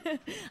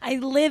 I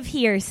live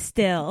here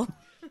still.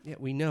 Yeah,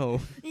 we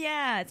know.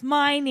 Yeah, it's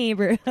my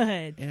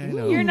neighborhood. Yeah, I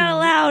know. You're not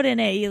allowed in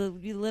it, you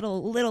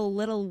little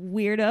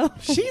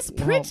weirdo. She's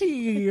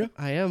pretty.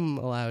 I am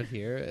allowed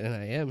here, and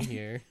I am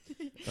here.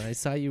 But I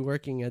saw you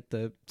working at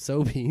the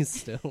Sobeys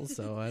still,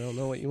 so I don't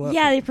know what you want.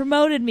 Yeah, they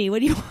promoted me. What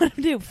do you want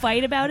to do?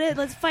 Fight about it?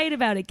 Let's fight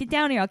about it. Get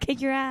down here. I'll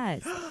kick your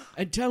ass.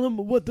 And tell him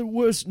what the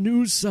worst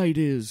news site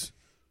is.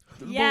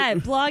 Yeah,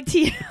 Blog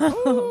TO.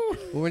 Well,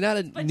 we're not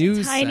a Bunch news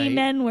of tiny site.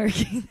 men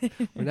working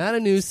there. We're not a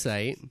news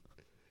site.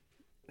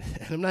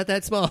 And I'm not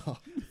that small.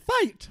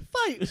 Fight.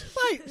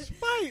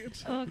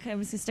 Okay, I'm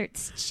just going to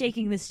start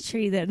shaking this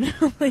tree then.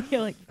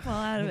 You'll like fall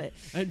out of it.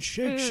 And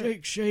shake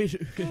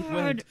it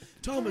went.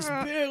 Thomas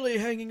barely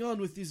hanging on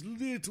with his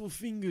little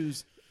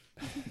fingers.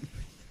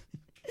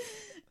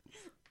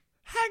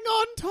 Hang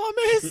on,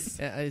 Thomas.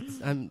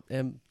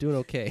 I'm doing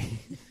okay.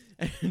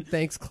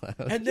 Thanks, Cloud.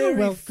 And You're there he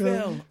welcome.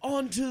 fell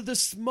onto the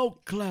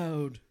smoke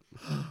cloud.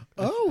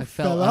 Oh, I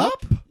fell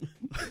up?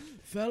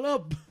 Fell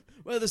up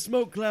where the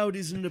smoke cloud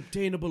is an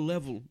obtainable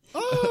level.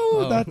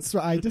 Oh, that's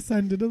right. I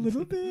descended a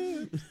little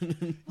bit.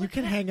 You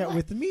can hang out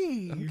with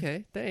me.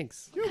 Okay,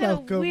 thanks. You're What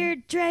welcome.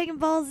 weird Dragon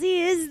Ball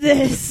Z is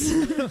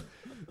this?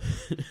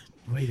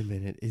 Wait a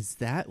minute. Is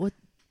that what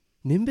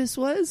Nimbus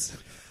was?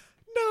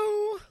 No,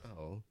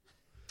 Oh.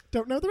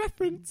 don't know the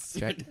reference.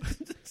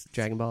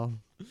 Dragon Ball?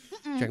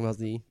 Dragon Ball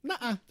Z?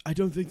 Nuh-uh. I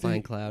don't think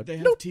Flying Cloud? they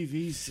have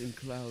TVs in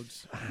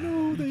clouds.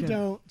 No, they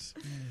don't.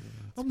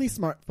 Only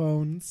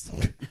smartphones.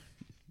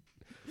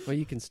 Well,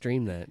 you can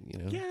stream that, you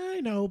know. Yeah, I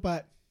know,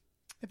 but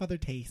I have other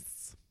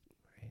tastes.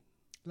 Right.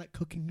 Like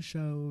cooking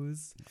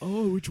shows.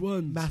 Oh, which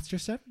one?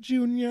 MasterChef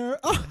Junior.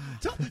 Oh,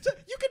 you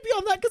could be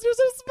on that because you're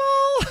so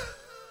small.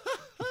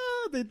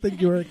 They'd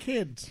think you were a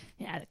kid.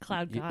 Yeah, the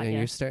cloud You, god. and Yeah.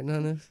 you're starting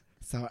on this?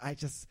 So I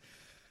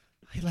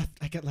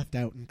get left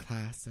out in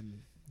class, and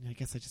I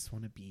guess I just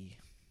want to be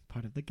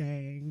part of the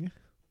gang.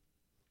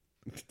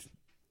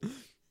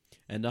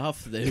 And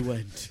off they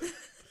went.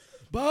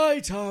 Bye,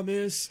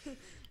 Thomas.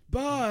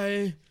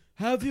 Bye.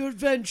 Have your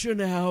adventure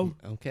now.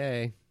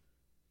 Okay.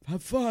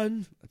 Have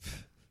fun.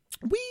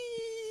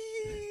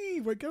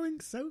 Whee! We're going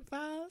so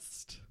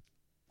fast.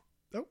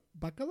 Oh,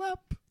 buckle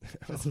up.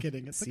 Just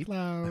kidding. It's a Seat-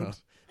 cloud. Oh.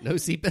 No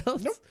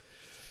seatbelts? Nope.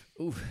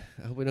 Ooh,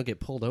 I hope we don't get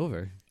pulled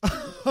over.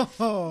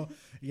 Oh,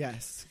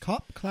 yes.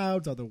 Cop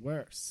clouds are the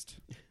worst.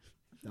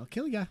 They'll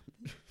kill ya.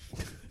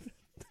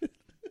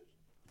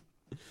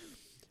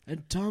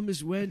 And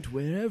Thomas went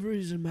wherever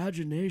his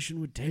imagination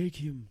would take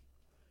him.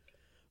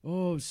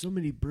 Oh, so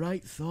many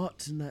bright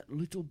thoughts in that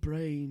little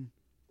brain.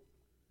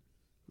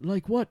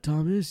 Like what,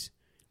 Thomas?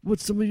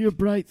 What's some of your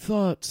bright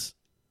thoughts?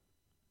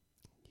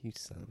 You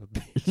son of a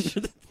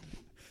bitch.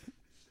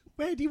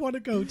 Where do you want to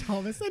go,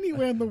 Thomas?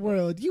 Anywhere in the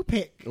world. You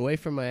pick. Away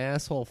from my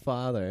asshole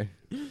father.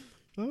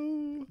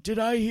 Oh, Did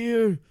I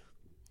hear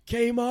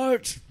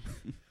Kmart?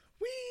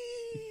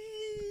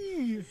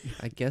 whee!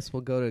 I guess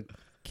we'll go to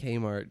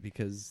Kmart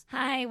because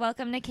Hi,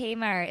 welcome to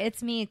Kmart.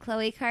 It's me,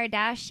 Khloe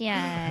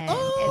Kardashian.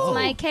 Oh. It's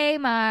my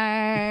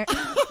Kmart.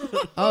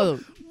 oh,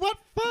 What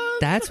fun!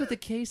 that's what the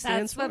K stands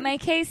That's for. what my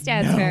K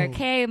stands No. for.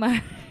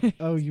 Kmart.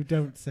 Oh, you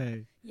don't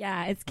say.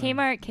 Yeah, it's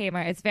Kmart.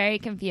 It's very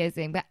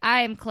confusing, but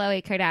I'm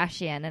Khloe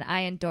Kardashian and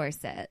I endorse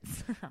it.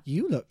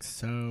 You look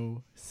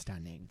so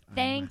stunning. I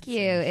Thank must you.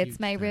 say, It's huge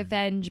my fan.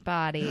 revenge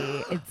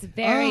body. It's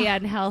very Oh,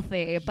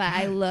 unhealthy, but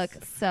I look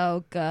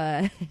so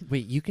good.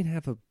 Wait, you can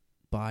have a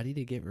body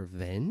to get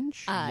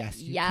revenge? Yes,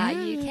 you yeah,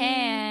 can. you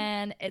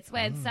can. It's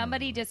when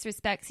somebody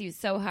disrespects you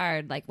so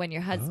hard, like when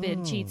your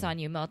husband cheats on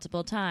you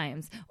multiple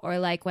times, or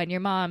like when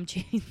your mom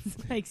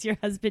makes your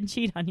husband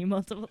cheat on you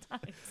multiple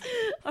times,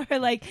 or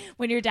like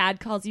when your dad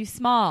calls you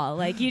small.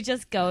 Like you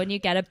just go and you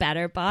get a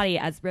better body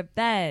as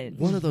revenge.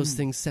 One of those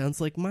things sounds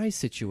like my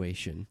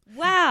situation.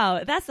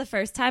 Wow, that's the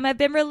first time I've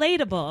been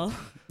relatable.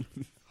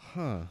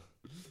 Huh.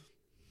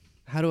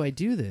 How do I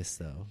do this,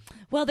 though?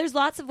 Well, there's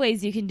lots of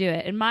ways you can do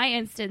it. In my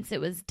instance,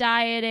 it was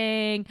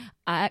dieting,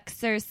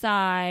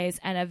 exercise,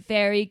 and a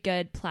very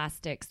good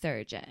plastic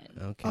surgeon.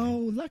 Okay.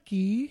 Oh,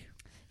 lucky.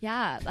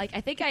 Yeah, like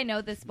I think I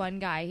know this one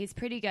guy. He's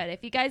pretty good.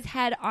 If you guys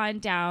head on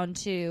down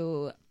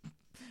to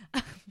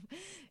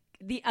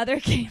the other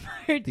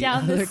Kmart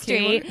down the other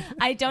street, Kmart?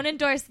 I don't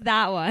endorse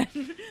that one,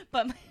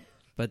 but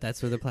But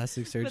that's where the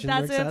plastic surgeon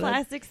that's works where the out of?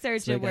 plastic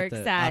surgeon got works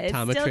the at. It's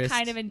still optometrist.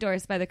 kind of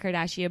endorsed by the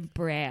Kardashian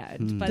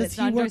brand, but Does it's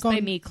he not endorsed work by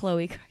on- me,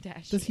 Khloe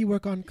Kardashian. Does he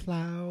work on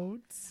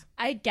clouds?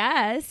 I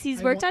guess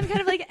he's I worked wa- on kind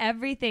of like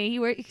everything.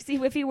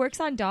 If he works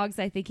on dogs,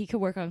 I think he could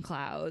work on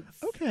clouds.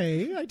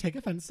 Okay, I take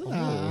offense to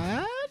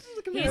that.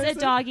 He's a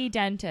doggy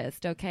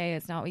dentist. Okay,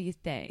 it's not what you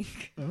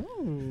think.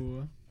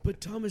 Oh. But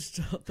Thomas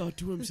thought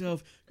to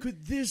himself,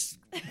 could this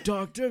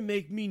doctor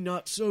make me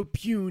not so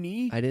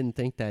puny? I didn't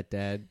think that,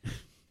 Dad.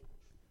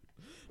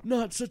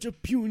 Not such a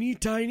puny,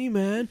 tiny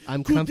man.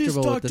 I'm Could this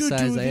comfortable with the doctor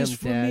size do I this am,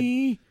 for Dad.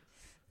 me?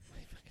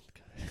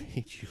 I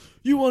hate you.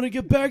 You want to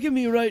get back at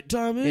me, right,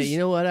 Thomas? Yeah, you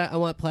know what? I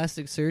want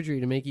plastic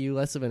surgery to make you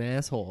less of an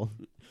asshole.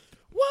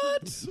 What?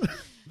 What?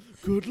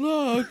 Good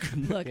luck.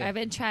 Look, I've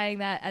been trying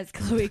that as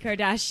Khloe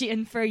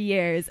Kardashian for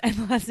years, and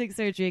plastic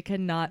surgery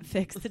cannot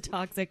fix the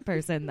toxic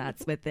person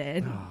that's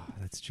within. Oh,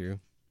 that's true.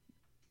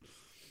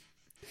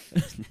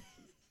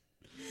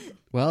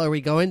 Well, are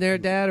we going there,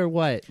 Dad, or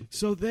what?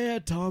 So there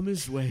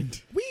Thomas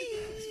went.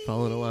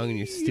 Following along in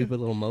your stupid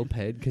little moped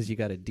because you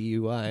got a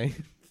DUI.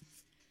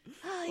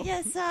 Oh,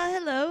 yes,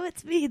 hello,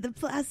 it's me, the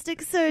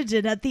plastic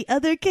surgeon at the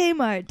other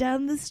Kmart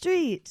down the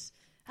street.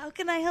 How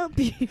can I help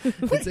you?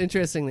 It's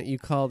interesting that you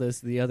call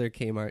this the other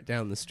Kmart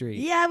down the street.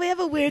 Yeah, we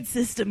have a weird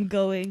system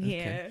going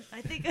here.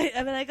 Okay.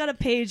 I got a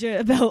pager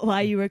about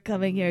why you were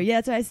coming here. Yeah,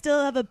 so I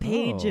still have a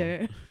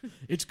pager. Oh.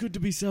 It's good to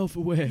be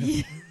self-aware.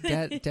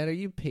 Dad, are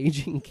you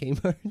paging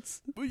Kmarts?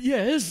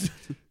 Yes.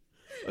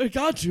 I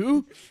got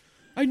to.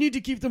 I need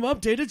to keep them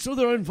updated so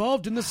they're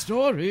involved in the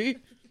story.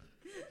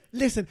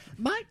 Listen,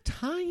 my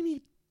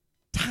tiny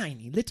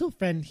little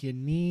friend here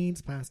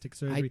needs plastic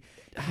surgery.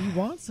 He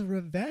wants a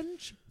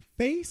revenge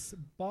face,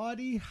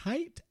 body,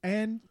 height,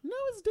 and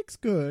his dick's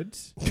good.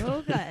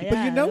 Okay,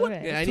 But you know what?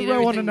 Right. Yeah, I need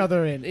Throw on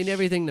another inch. And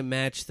everything to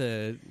match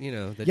the,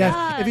 the...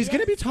 Yes, if he's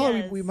going to be taller,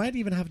 yes. we might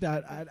even have to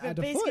add We're a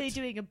basically foot.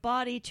 doing a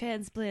body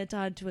transplant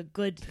onto a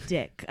good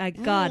dick. I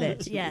got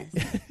it, yes.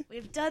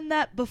 We've done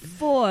that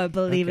before,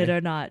 believe it Okay.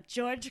 or not.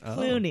 George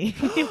Clooney.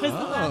 He was the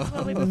last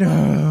one we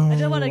No. I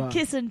don't want to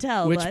kiss and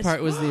tell. Which but...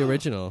 part was the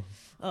original?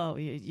 Oh,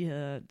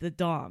 yeah, the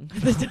dong.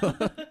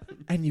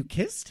 And you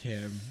kissed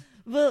him.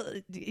 Well,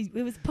 it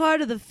was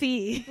part of the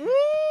fee.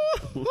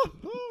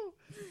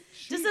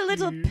 Just a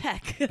little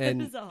peck. That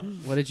And was all.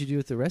 what did you do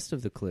with the rest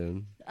of the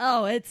clune?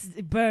 Oh, it's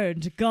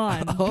burned,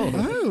 gone.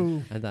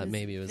 Oh. I thought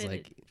maybe it was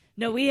like...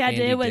 No, we had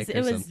to. Andy It was Dick or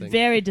it was something.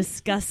 very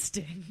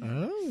disgusting.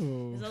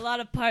 Oh. There's a lot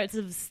of parts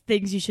of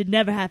things you should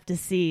never have to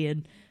see,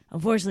 and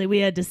unfortunately, we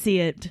had to see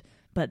it.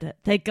 But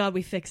thank God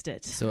we fixed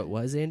it. So it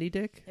was Andy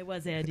Dick? It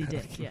was Andy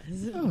Dick, yes.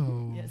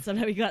 Oh. Yeah,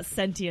 somehow he got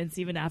sentience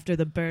even after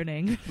the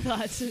burning.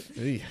 But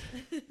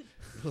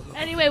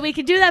anyway, we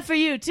can do that for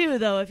you too,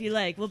 though, if you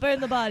like. We'll burn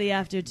the body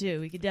after too.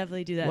 We could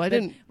definitely do that. Well, I But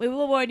didn't- we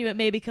will warn you, it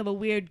may become a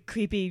weird,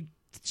 creepy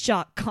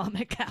shock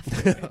comic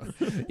after.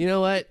 You know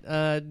what?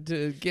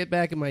 To get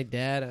back at my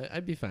dad,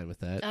 I'd be fine with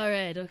that. All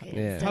right, okay.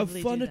 Yeah. let's Have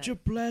totally fun do at that. your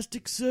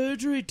plastic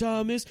surgery,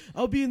 Thomas.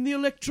 I'll be in the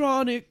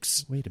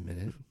electronics. Wait a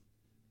minute.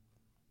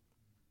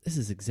 This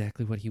is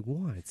exactly what he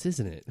wants,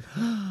 isn't it?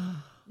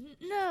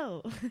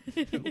 No.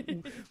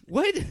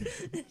 What?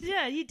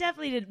 Yeah, he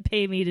definitely didn't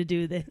pay me to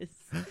do this.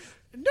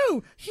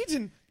 No, he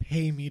didn't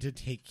pay me to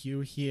take you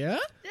here.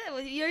 Yeah,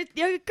 well,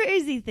 you're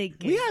crazy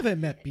thinking. We haven't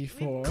met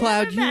before.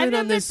 Cloud, you I've in never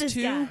on met this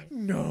too? guy.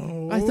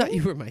 No. I thought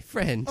you were my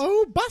friend.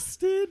 Oh,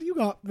 busted. You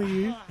got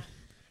me.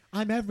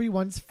 I'm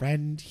everyone's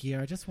friend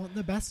here. I just want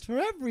the best for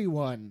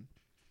everyone.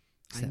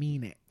 I Except-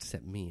 mean it.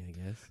 Except me, I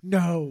guess.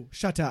 No,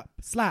 shut up.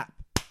 Slap.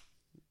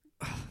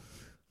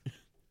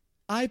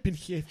 I've been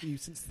here for you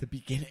since the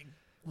beginning.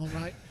 All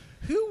right.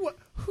 Who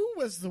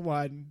was the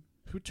one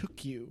who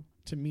took you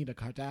to meet a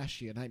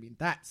Kardashian? I mean,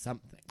 that's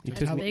something. You To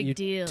took tell- me. Big You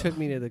deal. took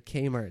me to the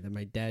Kmart that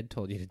my dad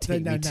told you to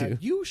take No, me to.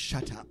 you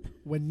shut up.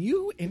 When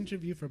you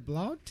interview for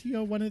Blog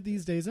TO one of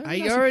these days,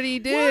 I already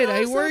did.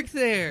 I worked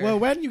there. Well,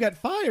 when you get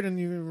fired and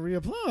you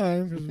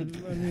reapply,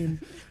 'cause, I mean,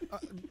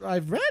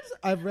 I've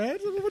read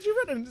what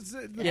you read. And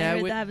Yeah, I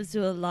heard we- that happens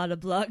to a lot of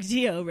Blog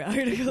TO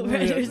article Yeah,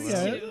 writers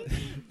yeah. too.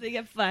 They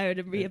get fired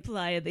and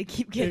reapply, and they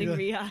keep getting Yeah.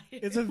 rehired.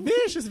 It's a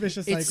vicious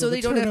cycle. it's so The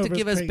they don't have to turnover's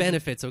give us crazy.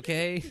 benefits,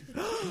 okay?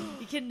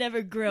 You can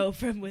never grow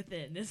from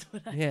within. Is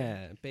what I.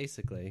 Yeah,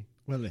 basically.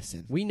 Well,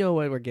 listen. We know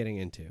what we're getting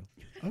into.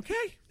 Okay.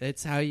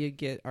 It's how you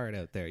get art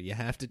out there. You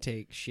have to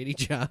take shitty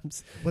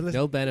jobs, Well, listen,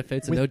 no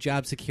benefits, and with- no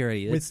job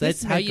security. with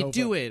That's this how you makeover-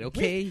 do it,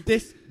 okay? With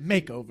this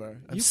makeover.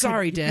 I'm you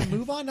sorry, could, you Dad. could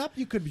move on up.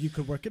 You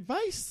could work at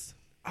Vice.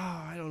 Oh,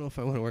 I don't know if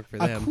I want to work for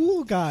A them.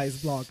 cool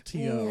guy's Blog TO.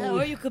 Yeah,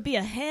 or you could be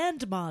a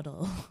hand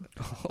model.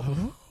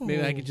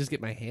 Maybe I could just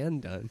get my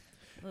hand done.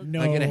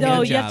 No. I get a No,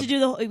 hand you have job. to do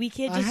the. We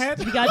can't A just. hand-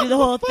 We gotta do the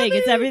whole thing.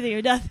 It's Funny. everything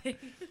or nothing.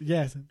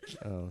 Yes.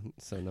 Oh,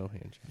 so no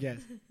hand job. Yes.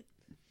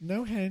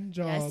 No hand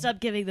Yeah, I job. stopped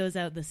giving those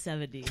out in the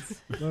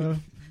 70s.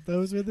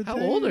 Those were the How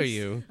days. old are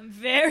you? I'm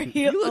very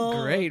You look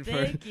old. great for-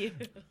 Thank you.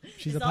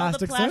 She's It's a all the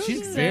plastic plastic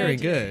surgeon. She's very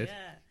surgery, good.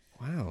 yeah.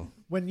 Wow.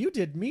 When you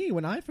did me,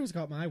 when I first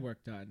got my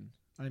work done,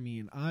 I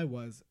mean, I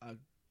was a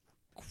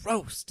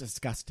gross,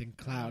 disgusting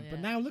cloud. But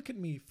yeah. now look at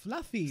me,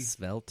 fluffy,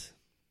 Svelte.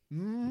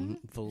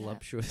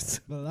 Voluptuous.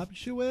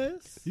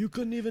 voluptuous. You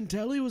couldn't even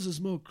tell he was a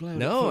smoke cloud.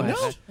 No, at I,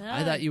 first.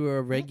 I thought you were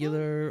a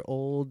regular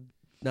old,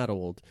 not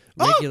old,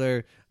 Oh!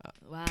 regular,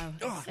 Wow.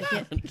 I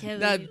can't believe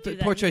not, you do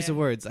that poor choice here. of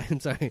words. I'm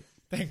sorry.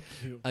 Thank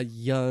you. A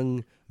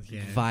young,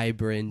 Yeah.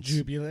 vibrant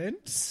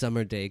Jubilant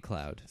summer day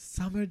cloud.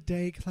 summer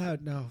day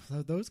cloud. No,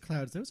 those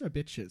clouds, those are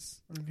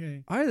bitches.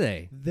 Okay, Are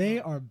they? they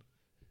are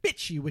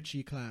bitchy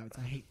witchy clouds.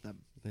 I hate them.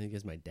 I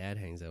guess my dad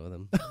hangs out with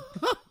them.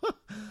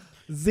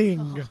 Zing.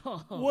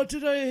 What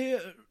did I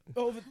hear?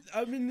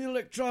 I'm in the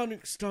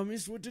electronics,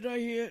 Thomas. What did I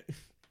hear?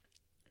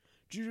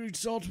 Did you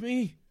insult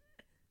me?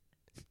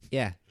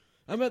 Yeah.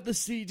 I'm at the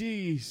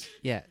CDs.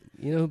 Yeah.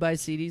 You know who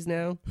buys CDs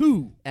now?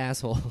 Who?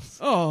 Assholes.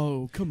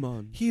 Oh, come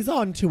on. He's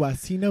on to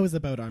us. He knows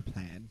about our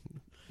plan.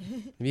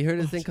 Have you heard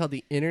of a thing called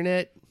the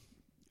internet?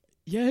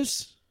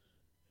 Yes,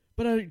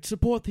 but I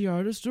support the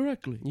artist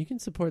directly. You can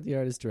support the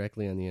artist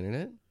directly on the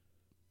internet.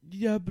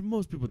 Yeah, but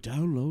most people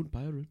download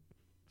pirate.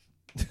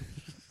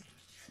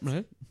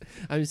 Right?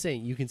 I'm just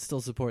saying you can still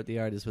support the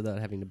artist without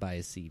having to buy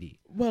a CD.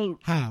 Well,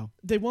 How?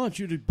 they want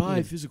you to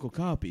buy physical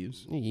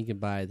copies. You can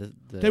buy the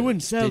They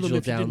wouldn't sell them digital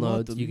if you didn't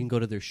want downloads. them. You can go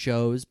to their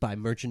shows, buy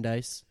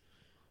merchandise.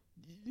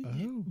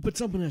 Oh. But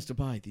someone has to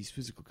buy these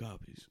physical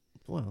copies.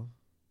 Well,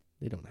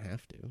 they don't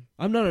have to.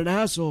 I'm not an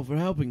asshole for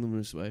helping them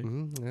this way. I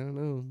don't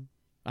know.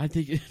 I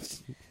think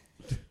it's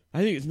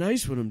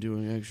nice what I'm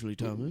doing, actually,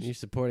 Thomas. You're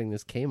supporting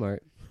this Kmart.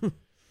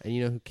 And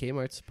you know who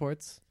Kmart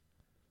supports?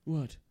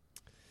 What?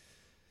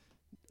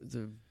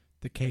 The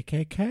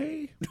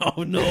KKK?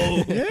 Oh, no.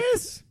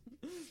 Yes.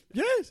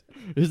 Yes.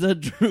 Is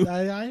that true?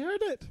 I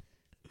heard it.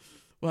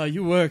 Well,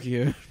 you work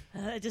here.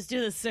 Just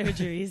do the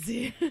surgeries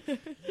here.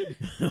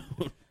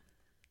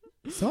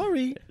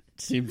 Sorry.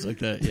 Seems like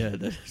that, yeah.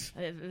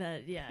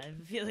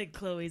 I feel like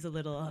Chloe's a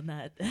little on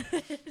that.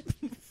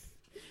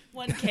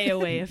 1K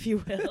away, if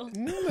you will.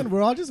 And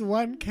we're all just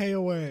 1K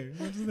away.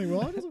 That's the thing.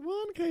 We're all just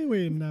 1K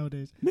away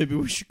nowadays. Maybe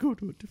we should go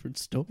to a different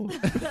store.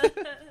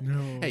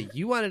 No. Hey,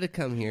 you wanted to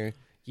come here.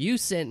 You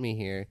sent me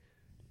here.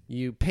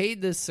 You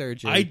paid this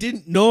surgeon. I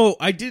didn't know.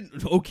 I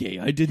didn't. Okay,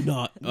 I did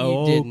not.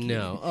 You didn't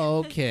know.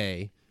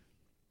 Okay.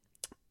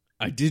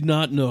 I did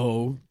not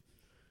know.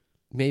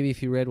 Maybe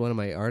if you read one of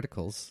my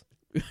articles.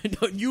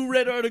 You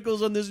read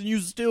articles on this and you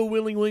still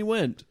willingly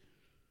went.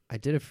 I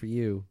did it for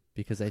you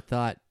because I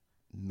thought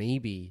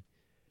maybe,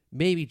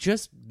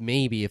 just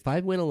maybe, if I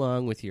went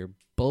along with your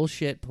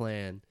bullshit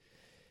plan,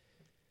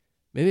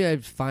 maybe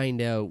I'd find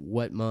out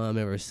what Mom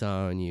ever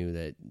saw in you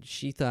that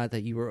she thought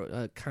that you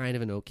were kind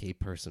of an okay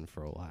person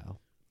for a while.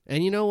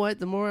 And you know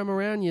what? The more I'm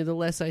around you, the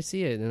less I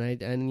see it.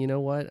 And you know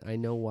what? I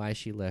know why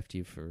she left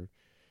you for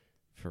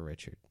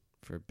Richard,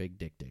 for Big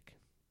Dick.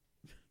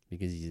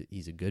 Because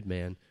he's a good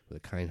man with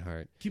a kind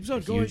heart. Keeps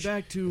on going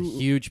back to a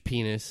huge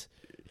penis,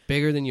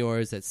 bigger than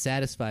yours, that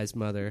satisfies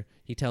Mother.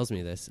 He tells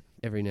me this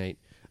every night.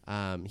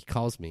 He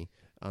calls me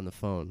on the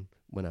phone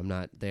when I'm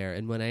not there,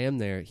 and when I am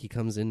there, he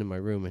comes into my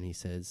room and he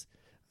says,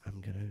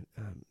 "I'm gonna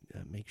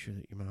make sure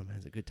that your mom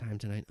has a good time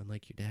tonight,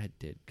 unlike your dad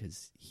did,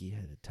 because he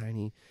had a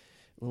tiny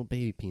little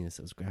baby penis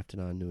that was grafted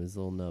onto his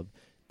little nub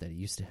that he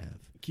used to have."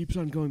 Keeps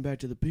on going back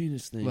to the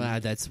penis thing. Well,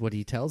 that's what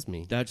he tells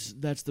me. That's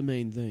the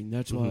main thing.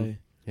 That's why.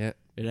 Yeah,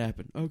 it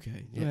happened.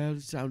 Okay. Yeah. Well,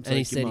 it sounds and like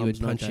he said he would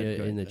punch you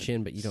in in the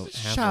chin, but you don't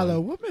have Shallow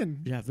one.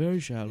 woman. Yeah, very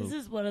shallow. This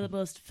is one of the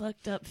most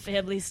fucked up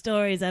family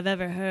stories I've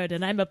ever heard,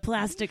 and I'm a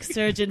plastic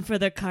surgeon for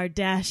the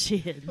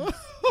Kardashians.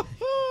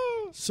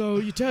 So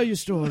you tell your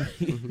story.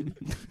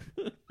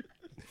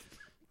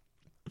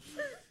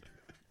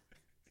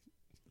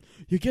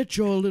 You get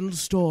your little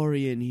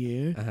story in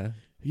here. Uh-huh.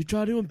 You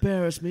try to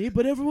embarrass me,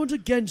 but everyone's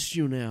against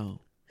you now.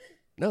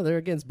 No, they're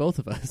against both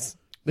of us.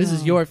 This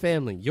is your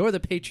family. You're the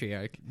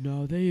patriarch.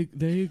 No, they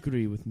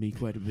agree with me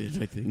quite a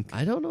bit, I think.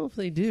 I don't know if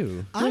they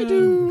do. I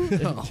do.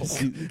 Oh,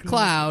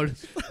 Cloud.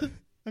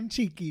 I'm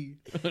cheeky.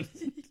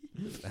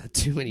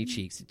 Too many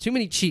cheeks. Too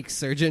many cheeks,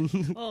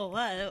 surgeon. Oh,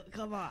 what?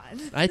 Come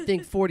on. I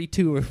think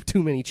 42 are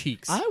too many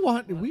cheeks.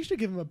 We should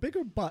give him a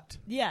bigger butt.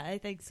 Yeah, I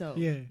think so.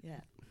 Yeah.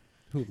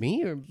 Who,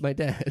 me or my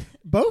dad?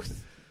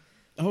 Both?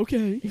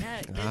 Okay.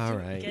 Yeah, All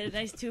right. Get a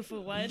nice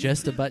 2-for-1.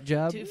 Just a butt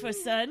job? 2 for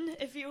son,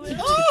 if you will.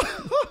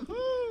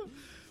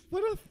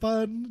 What a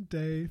fun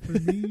day for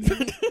me.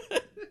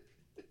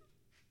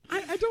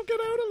 I don't get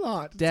out a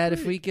lot. Dad,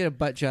 if we get a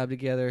butt job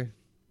together,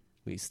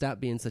 will you stop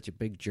being such a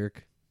big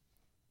jerk?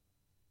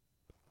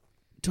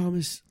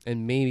 Thomas.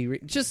 And maybe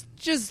just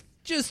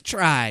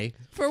try.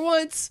 For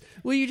once,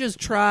 will you just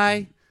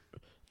try?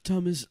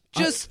 Thomas.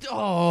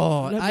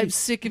 I'm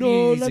sick of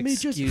you. Let me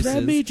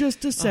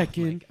just a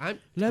second.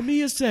 Let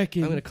me a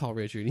second. I'm going to call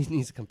Richard. He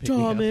needs to come pick me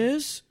up.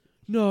 Thomas.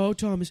 No,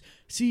 Thomas.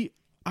 See,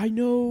 I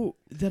know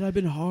that I've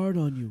been hard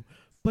on you,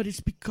 but it's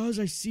because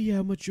I see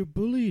how much you're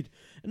bullied,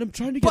 and I'm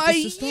trying to get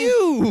this to stop. By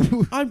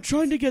you! I'm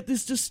trying to get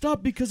this to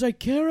stop because I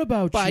care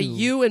about you. By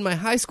you and my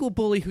high school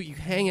bully who you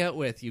hang out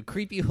with, you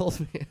creepy old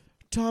man.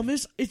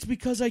 Thomas, it's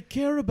because I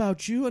care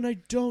about you, and I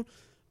don't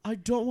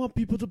want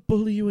people to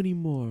bully you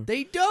anymore.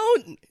 They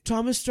don't!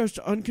 Thomas starts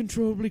to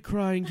uncontrollably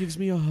cry and gives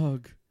me a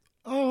hug.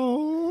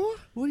 Oh,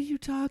 what are you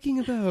talking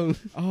about?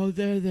 Oh,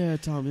 there,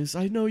 Thomas.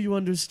 I know you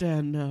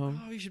understand now.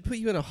 Oh, we should put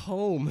you in a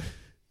home.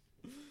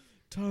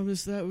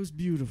 Thomas, that was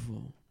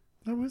beautiful.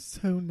 That was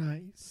so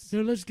nice.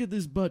 Now let's get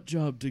this butt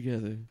job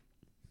together.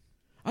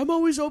 I'm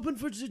always open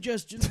for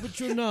suggestions, but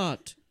you're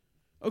not.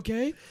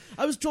 Okay?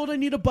 I was told I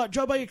need a butt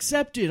job. I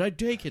accept it. I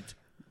take it.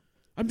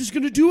 I'm just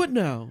going to do it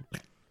now.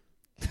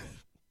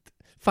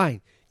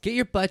 Fine. Get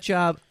your butt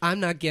job.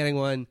 I'm not getting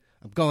one.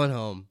 I'm going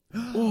home.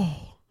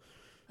 Oh.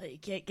 You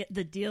can't get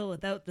the deal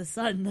without the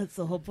son. That's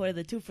the whole point of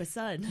the 2 for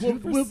son.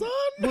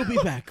 We'll be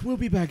back. We'll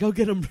be back. I'll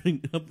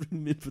bring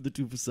him in for the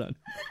 2 for son.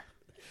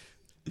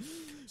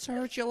 Sir,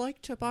 would you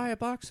like to buy a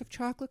box of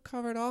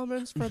chocolate-covered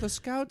almonds for the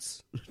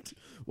scouts?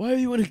 Why are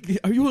you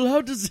are you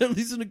allowed to sell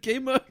these in a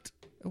Kmart?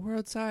 We're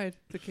outside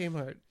the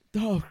Kmart.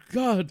 Oh,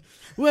 God.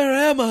 Where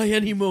am I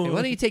anymore? Hey,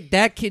 why don't you take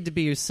that kid to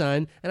be your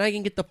son, and I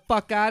can get the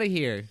fuck out of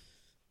here?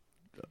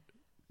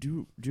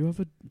 Do you have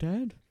a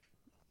dad?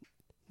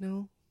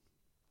 No.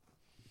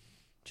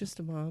 Just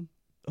a mom.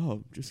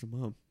 Oh, just a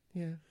mom.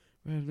 Yeah.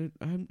 Well,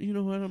 you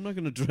know what? I'm not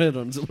going to tread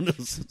on someone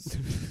else's...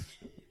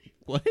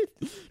 What?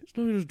 Just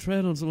not going to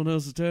tread on someone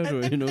else's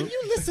territory, you know? And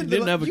you listen,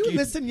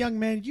 listen, young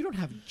man. You don't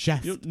have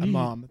just You don't a need-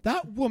 mom.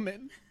 That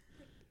woman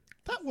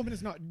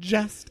is not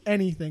just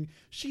anything.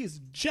 She is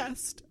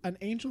just an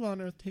angel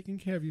on earth taking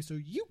care of you. So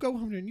you go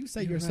home and you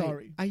say you're right.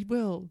 sorry. I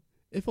will.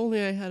 If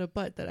only I had a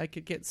butt that I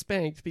could get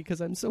spanked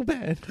because I'm so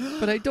bad.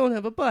 But I don't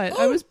have a butt.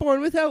 I was born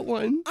without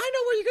one. I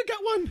know where you could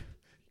get one.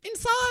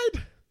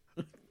 Inside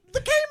the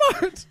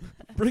Kmart.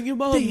 Bring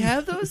him on. They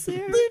have those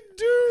there? They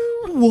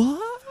do.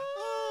 What?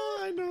 Oh,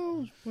 I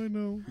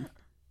know.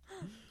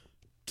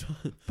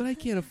 But I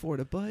can't afford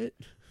a butt.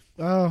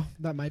 Oh,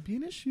 that might be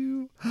an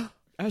issue.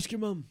 Ask your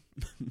mom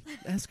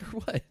Ask her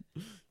what?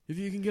 if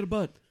you can get a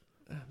butt.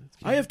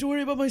 I have to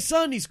worry about my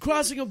son. He's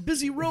crossing a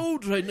busy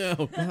road right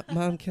now.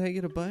 Mom, can I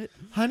get a butt?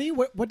 Honey,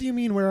 what do you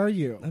mean? Where are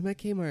you? I'm at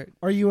Kmart.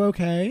 Are you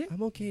okay?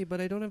 I'm okay, but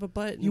I don't have a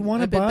butt. You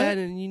want a I've been butt? bad,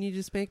 and you need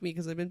to spank me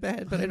because I've been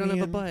bad, but I don't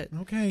have a butt.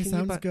 Okay, Can you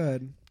sounds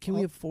good. Can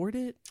we afford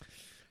it?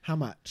 How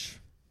much?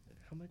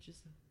 How much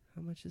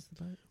is the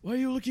butt? Why are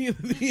you looking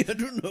at me? I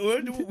don't know.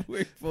 I don't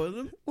work for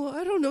them. Well,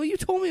 I don't know. You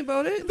told me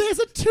about it. There's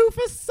a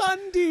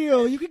 2-for-son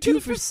deal. You can get Two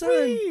it for for son.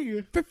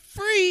 free. For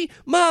free,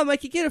 Mom. I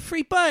could get a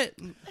free butt.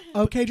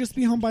 Okay, just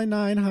be home by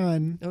 9,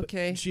 hun.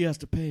 Okay. She has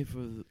to pay for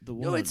the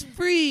one. No, it's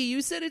free.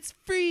 You said it's No,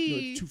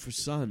 free. it's 2 for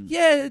son.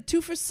 Yeah, 2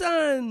 for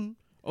son.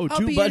 Oh, I'll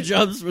 2 be butt in-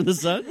 jobs for the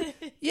son?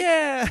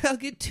 Yeah, I'll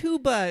get 2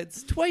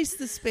 butts, twice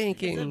the It's a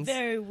spankings.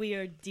 very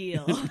weird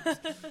deal.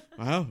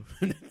 Wow.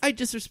 I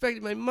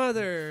disrespected my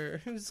mother.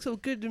 It was so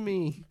good to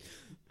me.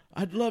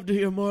 I'd love to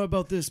hear more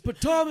about this. But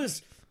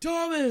Thomas,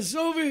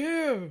 over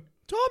here.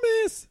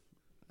 Thomas!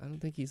 I don't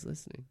think he's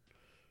listening.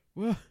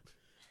 Well,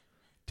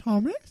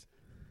 Thomas?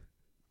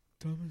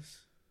 Thomas,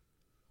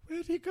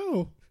 Where'd he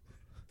go?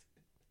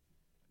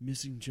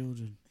 missing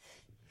children.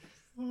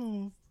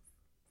 Oh.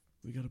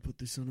 We got to put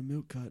this on a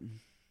milk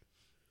carton.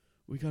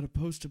 We got to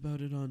post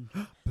about it on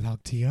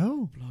Blog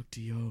TO.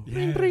 Blog.to.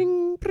 Bring,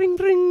 bring, bring,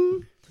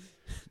 bring.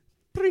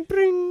 Bring,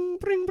 bring,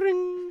 bring,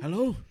 bring.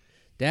 Hello?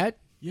 Dad?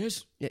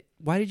 Yes? Yeah,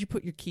 why did you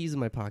put your keys in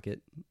my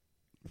pocket?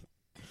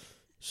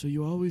 So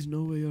you always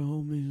know where your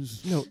home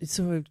is? No,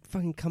 so I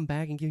fucking come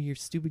back and give you your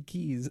stupid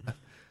keys.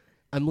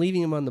 I'm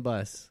leaving him on the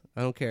bus.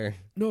 I don't care.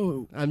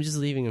 No, I'm just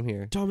leaving him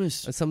here. Thomas,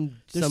 Some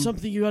there's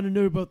something you got to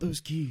know about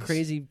those keys.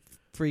 crazy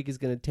freak is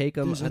gonna take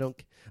them. There's I don't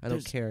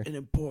There's care. an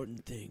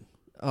important thing.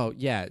 Oh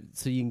yeah,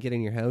 so you can get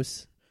in your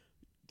house.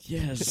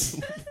 Yes.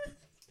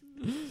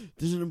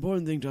 There's an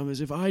important thing,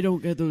 Thomas. If I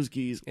don't get those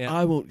keys, Yeah.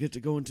 I won't get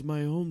to go into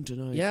my home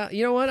tonight. Yeah,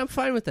 you know what? I'm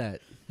fine with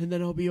that. And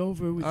then I'll be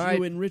over with All you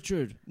right. and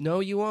Richard. No,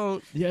 you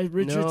won't. Yeah,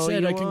 Richard No,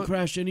 said you I can won't.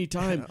 crash any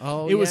time.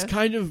 Oh, It was yeah?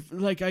 kind of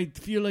like, I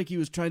feel like he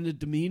was trying to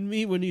demean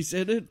me when he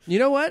said it. You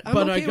know what? I'm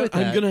but okay with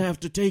that. I'm going to have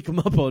to take him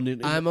up on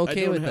it. I'm I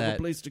okay don't with have that. a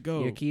place to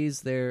go. Your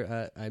keys,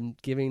 I'm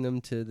giving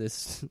them to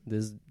this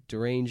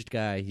deranged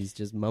guy. He's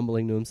just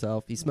mumbling to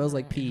himself. He smells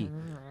like pee.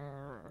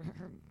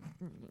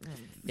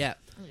 Yeah.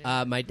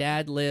 My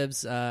dad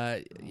lives. Yeah.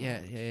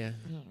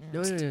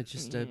 No,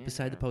 just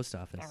beside the post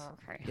office.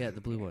 Yeah,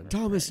 the blue one.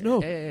 Thomas,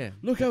 no. Yeah.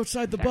 Look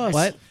outside the bus.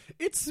 What?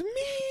 It's me!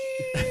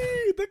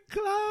 The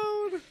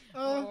clown!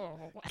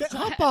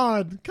 Hop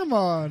on! Come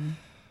on!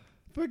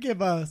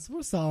 Forgive us.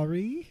 We're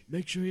sorry.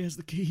 Make sure he has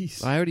the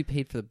keys. I already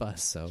paid for the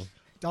bus, so.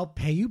 I'll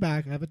pay you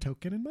back. I have a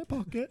token in my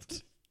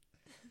pocket.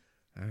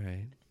 All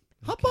right.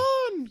 Hop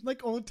on!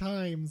 Like old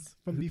times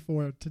from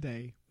before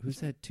today. Who's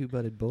that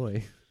 2-butted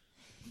boy?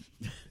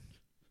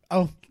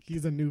 Oh,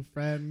 he's a new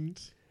friend.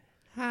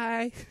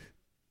 Hi.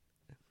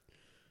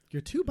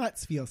 Your 2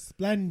 butts feel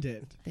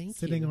splendid. Thank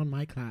sitting you. on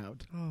my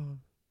cloud. Oh,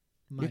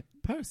 My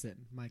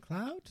person. My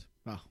cloud?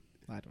 Oh,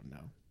 I don't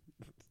know.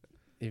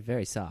 you're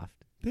very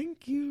soft.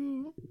 Thank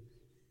you.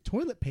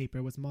 Toilet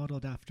paper was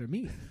modeled after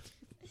me.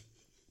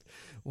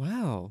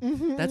 Wow.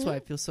 That's why I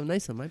feel so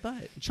nice on my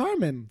butt.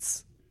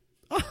 Charmins.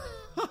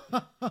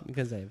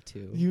 Because I have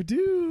 2. You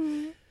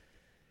do.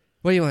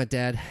 What do you want,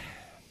 Dad?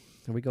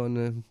 Are we going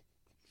to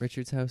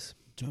Richard's house?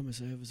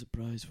 Thomas, I have a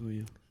surprise for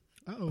you.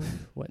 Uh-oh.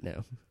 What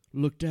now?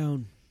 Look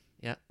down.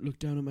 Yeah. Look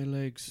down at my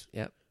legs.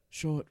 Yep.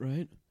 Short,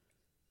 right?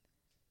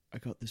 I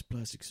got this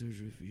plastic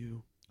surgery for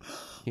you.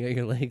 You got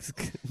your legs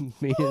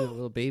made into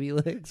little baby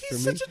legs for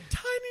He's me? such a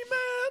tiny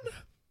man.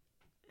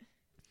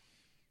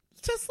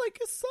 Just like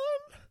his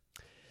son.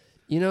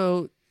 You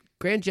know,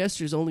 grand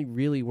gestures only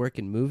really work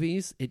in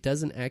movies. It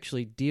doesn't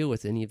actually deal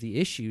with any of the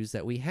issues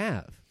that we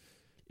have.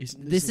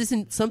 This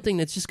isn't something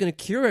that's just going to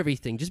cure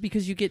everything. Just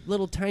because you get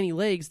little tiny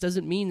legs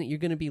doesn't mean that you're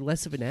going to be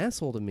less of an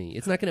asshole to me.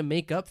 It's not going to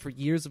make up for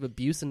years of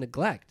abuse and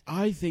neglect.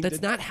 I think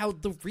That's not how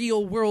the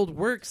real world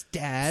works,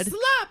 Dad.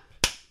 Slap!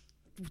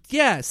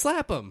 Yeah,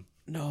 slap him.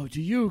 No,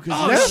 to you.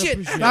 Oh, Yes,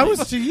 shit. That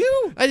was to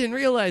you. I didn't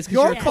realize 'cause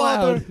Your you're a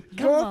father, clown.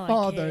 Come your on,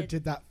 father kid.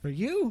 did that for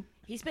you.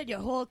 He spent your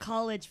whole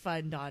college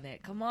fund on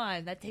it. Come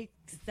on, that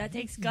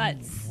takes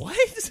guts.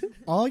 What?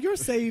 All your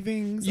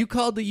savings. You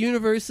called the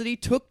university,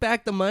 took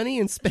back the money,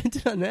 and spent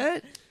it on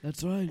that?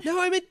 That's right.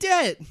 Now I'm in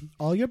debt.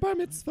 all your bar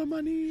mitzvah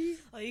money.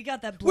 Oh, you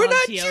got that We're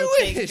not Blanchio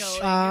thing Jewish. going.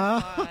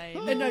 Ah. You're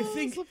fine. And I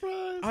think-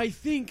 Surprise. I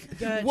think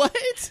that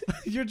What?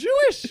 You're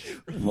Jewish.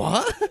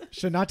 What?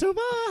 Shana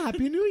Tova.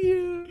 Happy New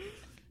Year.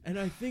 And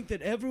I think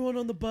that everyone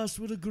on the bus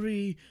would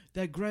agree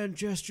that grand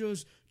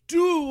gestures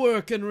do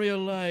work in real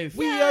life.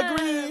 We Yeah,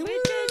 agree. we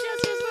did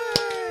just as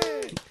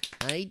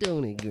well. I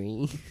don't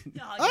agree.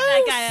 Oh, get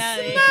that guy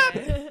out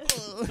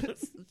of here.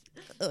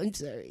 I'm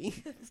sorry.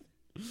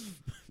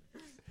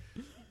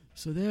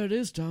 So there it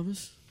is,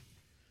 Thomas.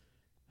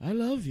 I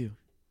love you.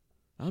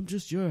 I'm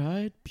just your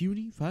height,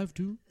 puny,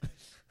 5'2".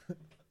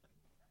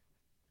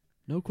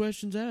 No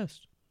questions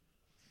asked.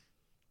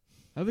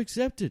 I've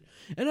accepted.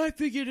 And I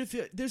figured if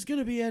there's going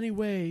to be any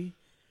way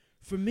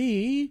for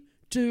me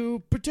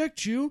to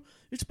protect you,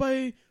 it's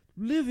by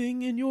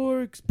living in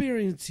your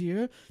experience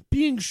here,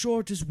 being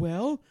short as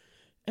well,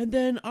 and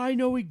then I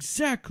know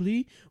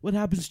exactly what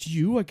happens to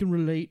you. I can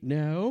relate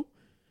now.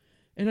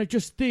 And I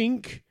just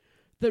think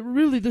that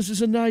really this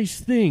is a nice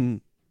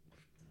thing.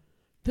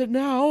 That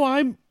now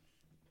I'm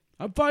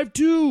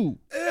 5'2".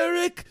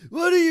 Eric,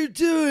 what are you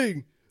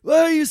doing? Why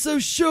are you so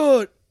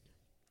short?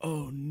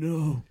 Oh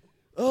no.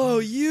 Oh,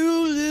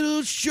 you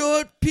little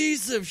short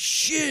piece of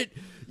shit.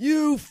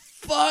 You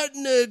fought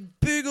in a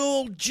big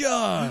old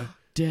jar.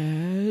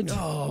 Dad.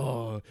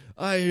 Oh,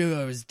 I knew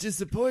I was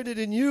disappointed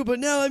in you, but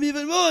now I'm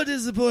even more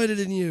disappointed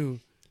in you.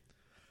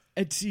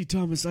 And see,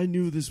 Thomas, I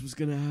knew this was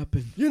going to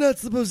happen. You're not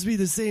supposed to be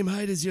the same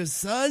height as your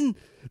son.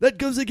 That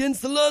goes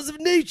against the laws of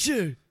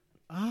nature.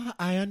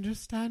 I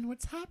understand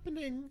what's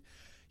happening.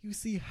 You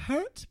see,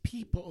 hurt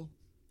people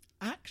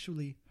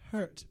actually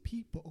hurt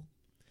people.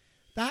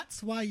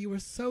 That's why you were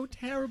so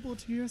terrible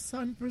to your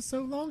son for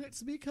so long.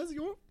 It's because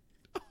you're...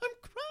 Oh, I'm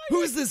crying.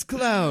 Who's this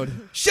cloud?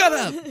 Shut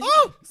up.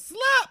 Oh,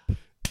 slap.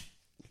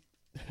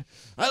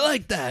 I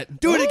like that.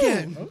 Do it Oh,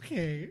 again.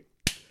 Okay.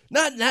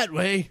 Not in that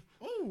way.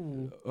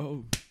 Oh,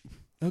 Oh,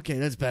 Okay,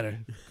 that's better.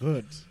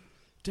 good.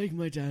 take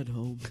my dad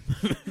home.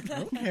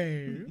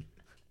 Okay.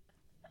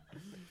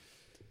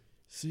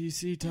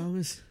 See,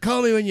 Thomas?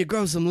 Call me when you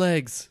grow some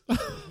legs.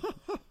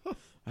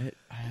 I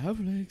have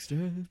legs,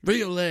 Dad.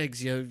 Real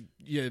legs, you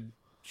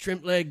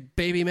shrimp leg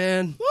baby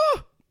man.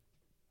 Ah,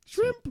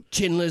 shrimp.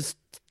 Chinless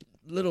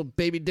little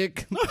baby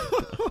dick.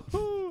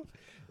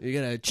 You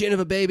got a chin of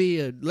a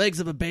baby, legs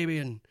of a baby,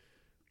 and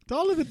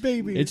All of it,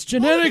 baby. It's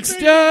genetics, All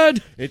of it,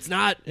 Dad. it's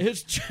not.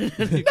 It's genetics.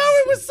 baby. No,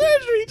 it was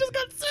surgery. He just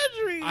got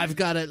surgery. I've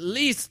got at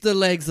least the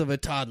legs of a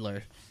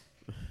toddler.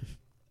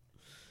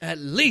 At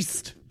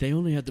least. They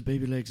only had the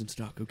baby legs in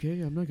stock, okay?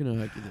 I'm not going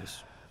to argue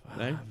this.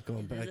 Right? I'm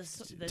going back.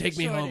 There's Take a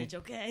me home. shortage,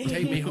 okay?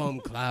 Take me home,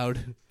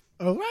 Cloud.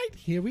 All right,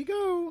 here we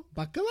go.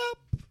 Buckle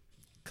up.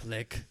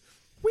 Click.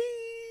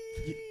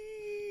 Whee!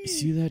 You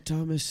see that,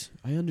 Thomas?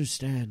 I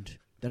understand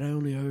that I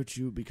only hurt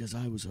you because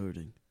I was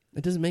hurting.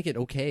 That doesn't make it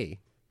okay.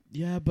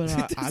 Yeah, but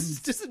I'm...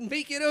 This doesn't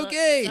make it Look,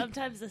 okay.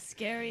 sometimes the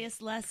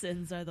scariest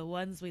lessons are the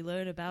ones we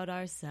learn about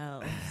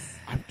ourselves.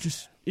 I'm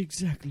just...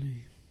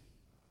 Exactly.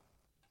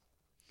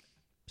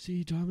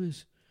 See,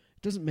 Thomas?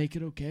 It doesn't make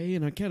it okay,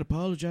 and I can't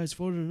apologize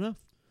for it enough.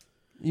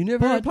 You never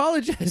But-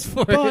 apologize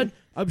for But it.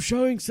 I'm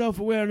showing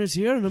self-awareness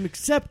here, and I'm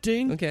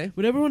accepting Okay.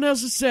 what everyone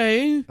else is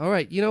saying. All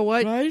right. You know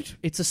what? Right?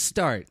 It's a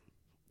start.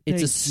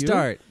 It's a Thank you.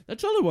 start.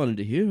 That's all I wanted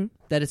to hear.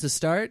 That it's a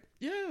start.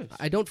 Yes.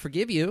 I don't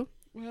forgive you,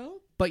 Well,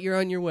 but you're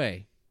on your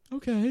way,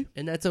 okay.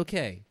 and that's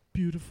okay.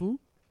 Beautiful.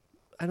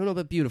 I don't know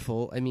about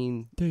beautiful. I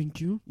mean, Thank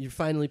you. you're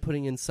finally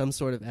putting in some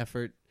sort of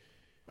effort.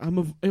 I'm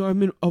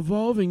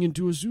evolving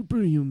into a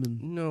superhuman.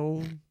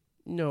 No,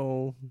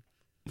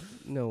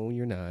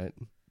 you're not.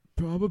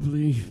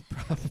 Probably.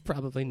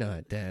 Probably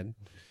not, Dad.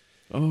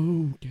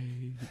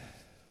 Okay.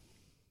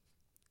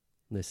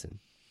 Listen,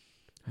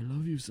 I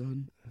love you,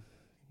 son.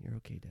 you're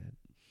okay, Dad.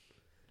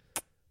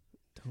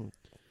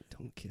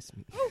 Don't kiss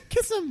me. Oh,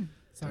 kiss him.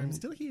 Sorry, I'm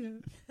still here.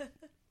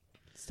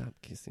 Stop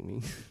kissing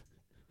me.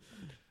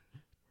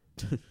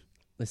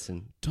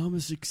 Listen,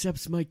 Thomas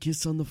accepts my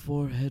kiss on the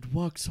forehead,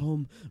 walks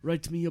home,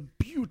 writes me a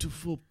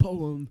beautiful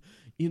poem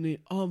in an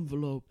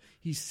envelope.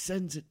 He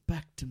sends it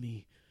back to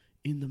me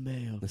in the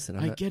mail. Listen,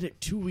 I get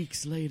it 2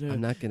 weeks later. I'm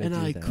not gonna and do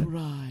I that.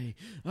 cry.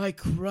 I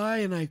cry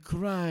and I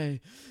cry.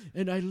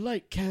 And I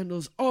light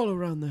candles all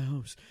around the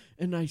house.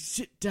 And I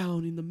sit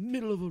down in the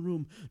middle of a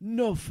room,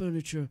 no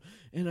furniture,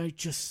 and I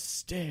just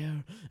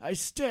stare. I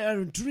stare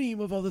and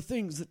dream of all the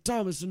things that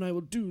Thomas and I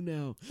will do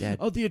now. Dad.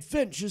 All the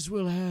adventures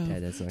we'll have.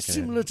 Dad, that's not gonna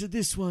Similar happen. to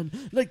this one,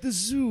 like the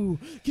zoo.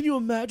 Can you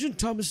imagine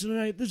Thomas and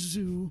I at the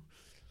zoo?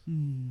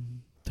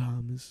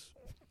 Thomas.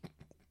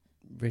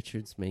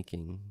 Richard's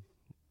making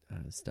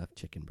stuffed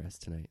chicken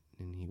breast tonight,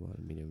 and he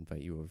wanted me to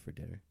invite you over for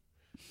dinner.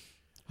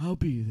 I'll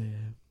be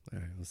there. All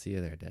right, we'll see you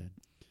there, Dad.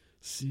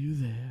 See you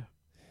there.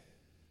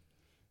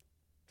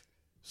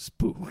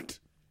 Spooked.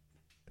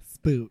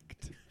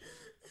 Spooked.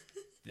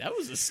 That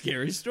was a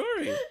scary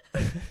story.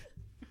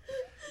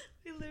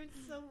 We learned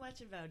so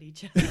much about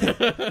each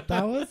other.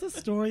 That was a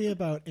story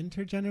about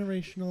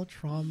intergenerational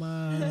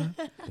trauma.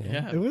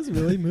 Yeah. It was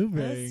really The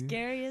moving.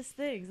 scariest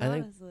things, I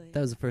think honestly. that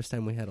was the first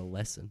time we had a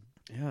lesson.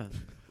 Yeah.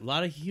 A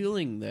lot of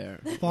healing there.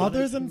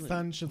 Fathers and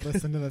sons should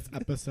listen to this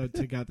episode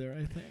together,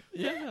 I think.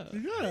 Yeah.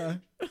 Yeah.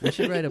 We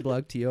should write a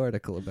blog to you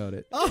article about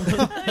it.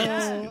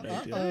 Yeah.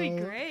 That'd be Uh-oh.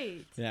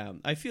 great. Yeah.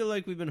 I feel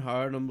like we've been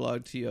hard on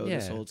Blog TO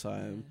this Yeah. whole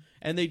time.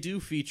 And they do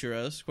feature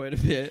us quite a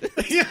bit.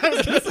 Yeah, I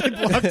was going to say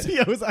Blog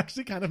TO is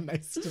actually kind of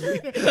nice to me.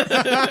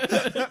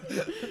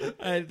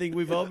 I think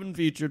we've all been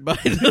featured by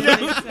I them.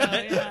 think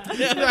so,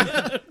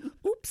 yeah.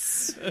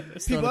 Oops. People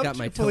Still have got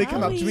my fully toe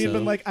come up to me and so-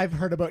 been like, I've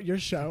heard about your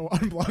show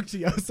on Blog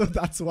TO, so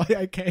that's why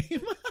I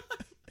came.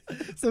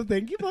 So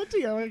thank you, Blog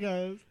TO,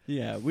 guys.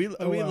 Yeah, we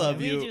Oh, wow. love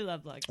We you. do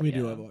love Blog We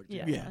do TO. love Blog TO.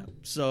 Yeah.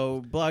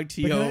 So Blog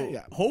TO, But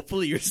yeah.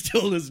 hopefully you're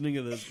still listening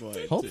at this point.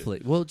 too.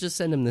 Hopefully. We'll just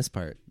send him this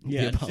part.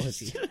 Yeah, The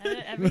apology.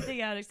 Edit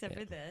everything out except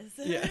for this.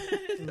 Yeah.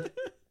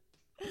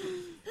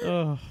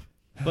 Oh.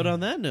 But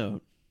on that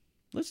note,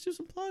 let's do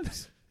some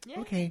plugs. Yeah.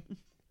 Okay.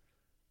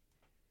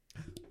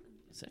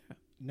 Sarah.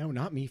 No,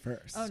 not me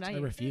first. Oh, not I you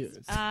refuse.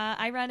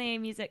 I run a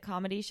music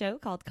comedy show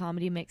called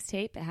Comedy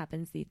Mixtape. It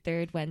happens the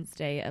third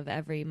Wednesday of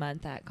every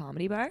month at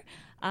Comedy Bar.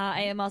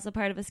 I am also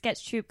part of a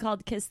sketch troupe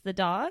called Kiss the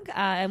Dog,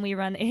 and we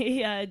run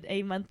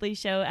a monthly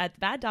show at the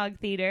Bad Dog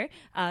Theater,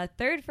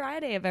 third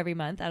Friday of every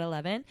month at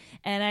 11.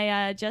 And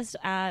I just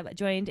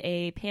joined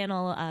a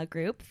panel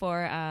group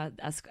for a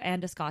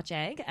Scotch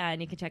Egg,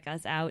 and you can check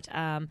us out.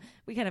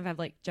 We kind of have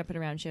like jumping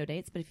around show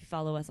dates, but if you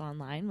follow us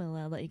online,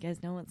 we'll let you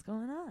guys know what's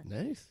going on.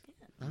 Nice.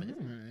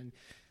 Alright.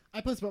 I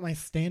post about my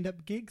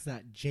stand-up gigs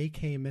at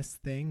JK Miss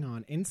Thing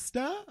on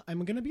Insta.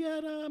 I'm going to be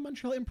at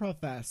Montreal Improv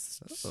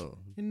Fest Oh.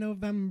 in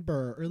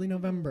November, early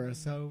November.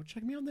 So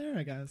check me out there,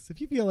 I guess. If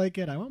you feel like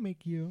it, I won't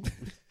make you.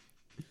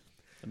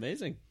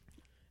 Amazing.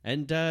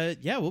 And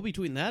yeah, we'll be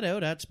tweeting that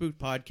out at Spooked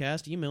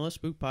Podcast. Email us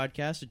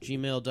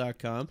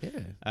spookedpodcast@gmail.com. Yeah.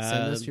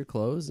 Send us Um, your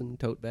clothes and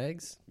tote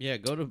bags. Yeah,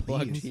 go to Please.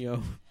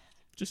 Blog.to.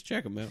 Just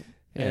check them out.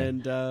 Yeah.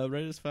 And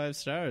rate us 5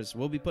 stars.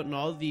 We'll be putting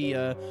all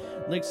the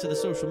links to the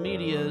social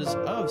medias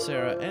of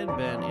Sarah and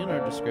Ben in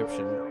our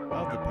description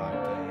of the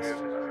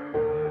podcast.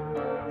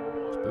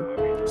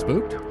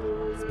 Spooked?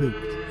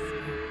 Spooked.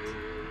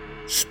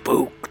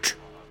 Spooked.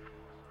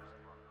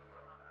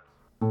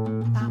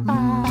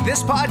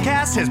 This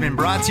podcast has been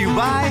brought to you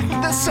by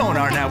the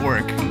Sonar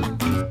Network.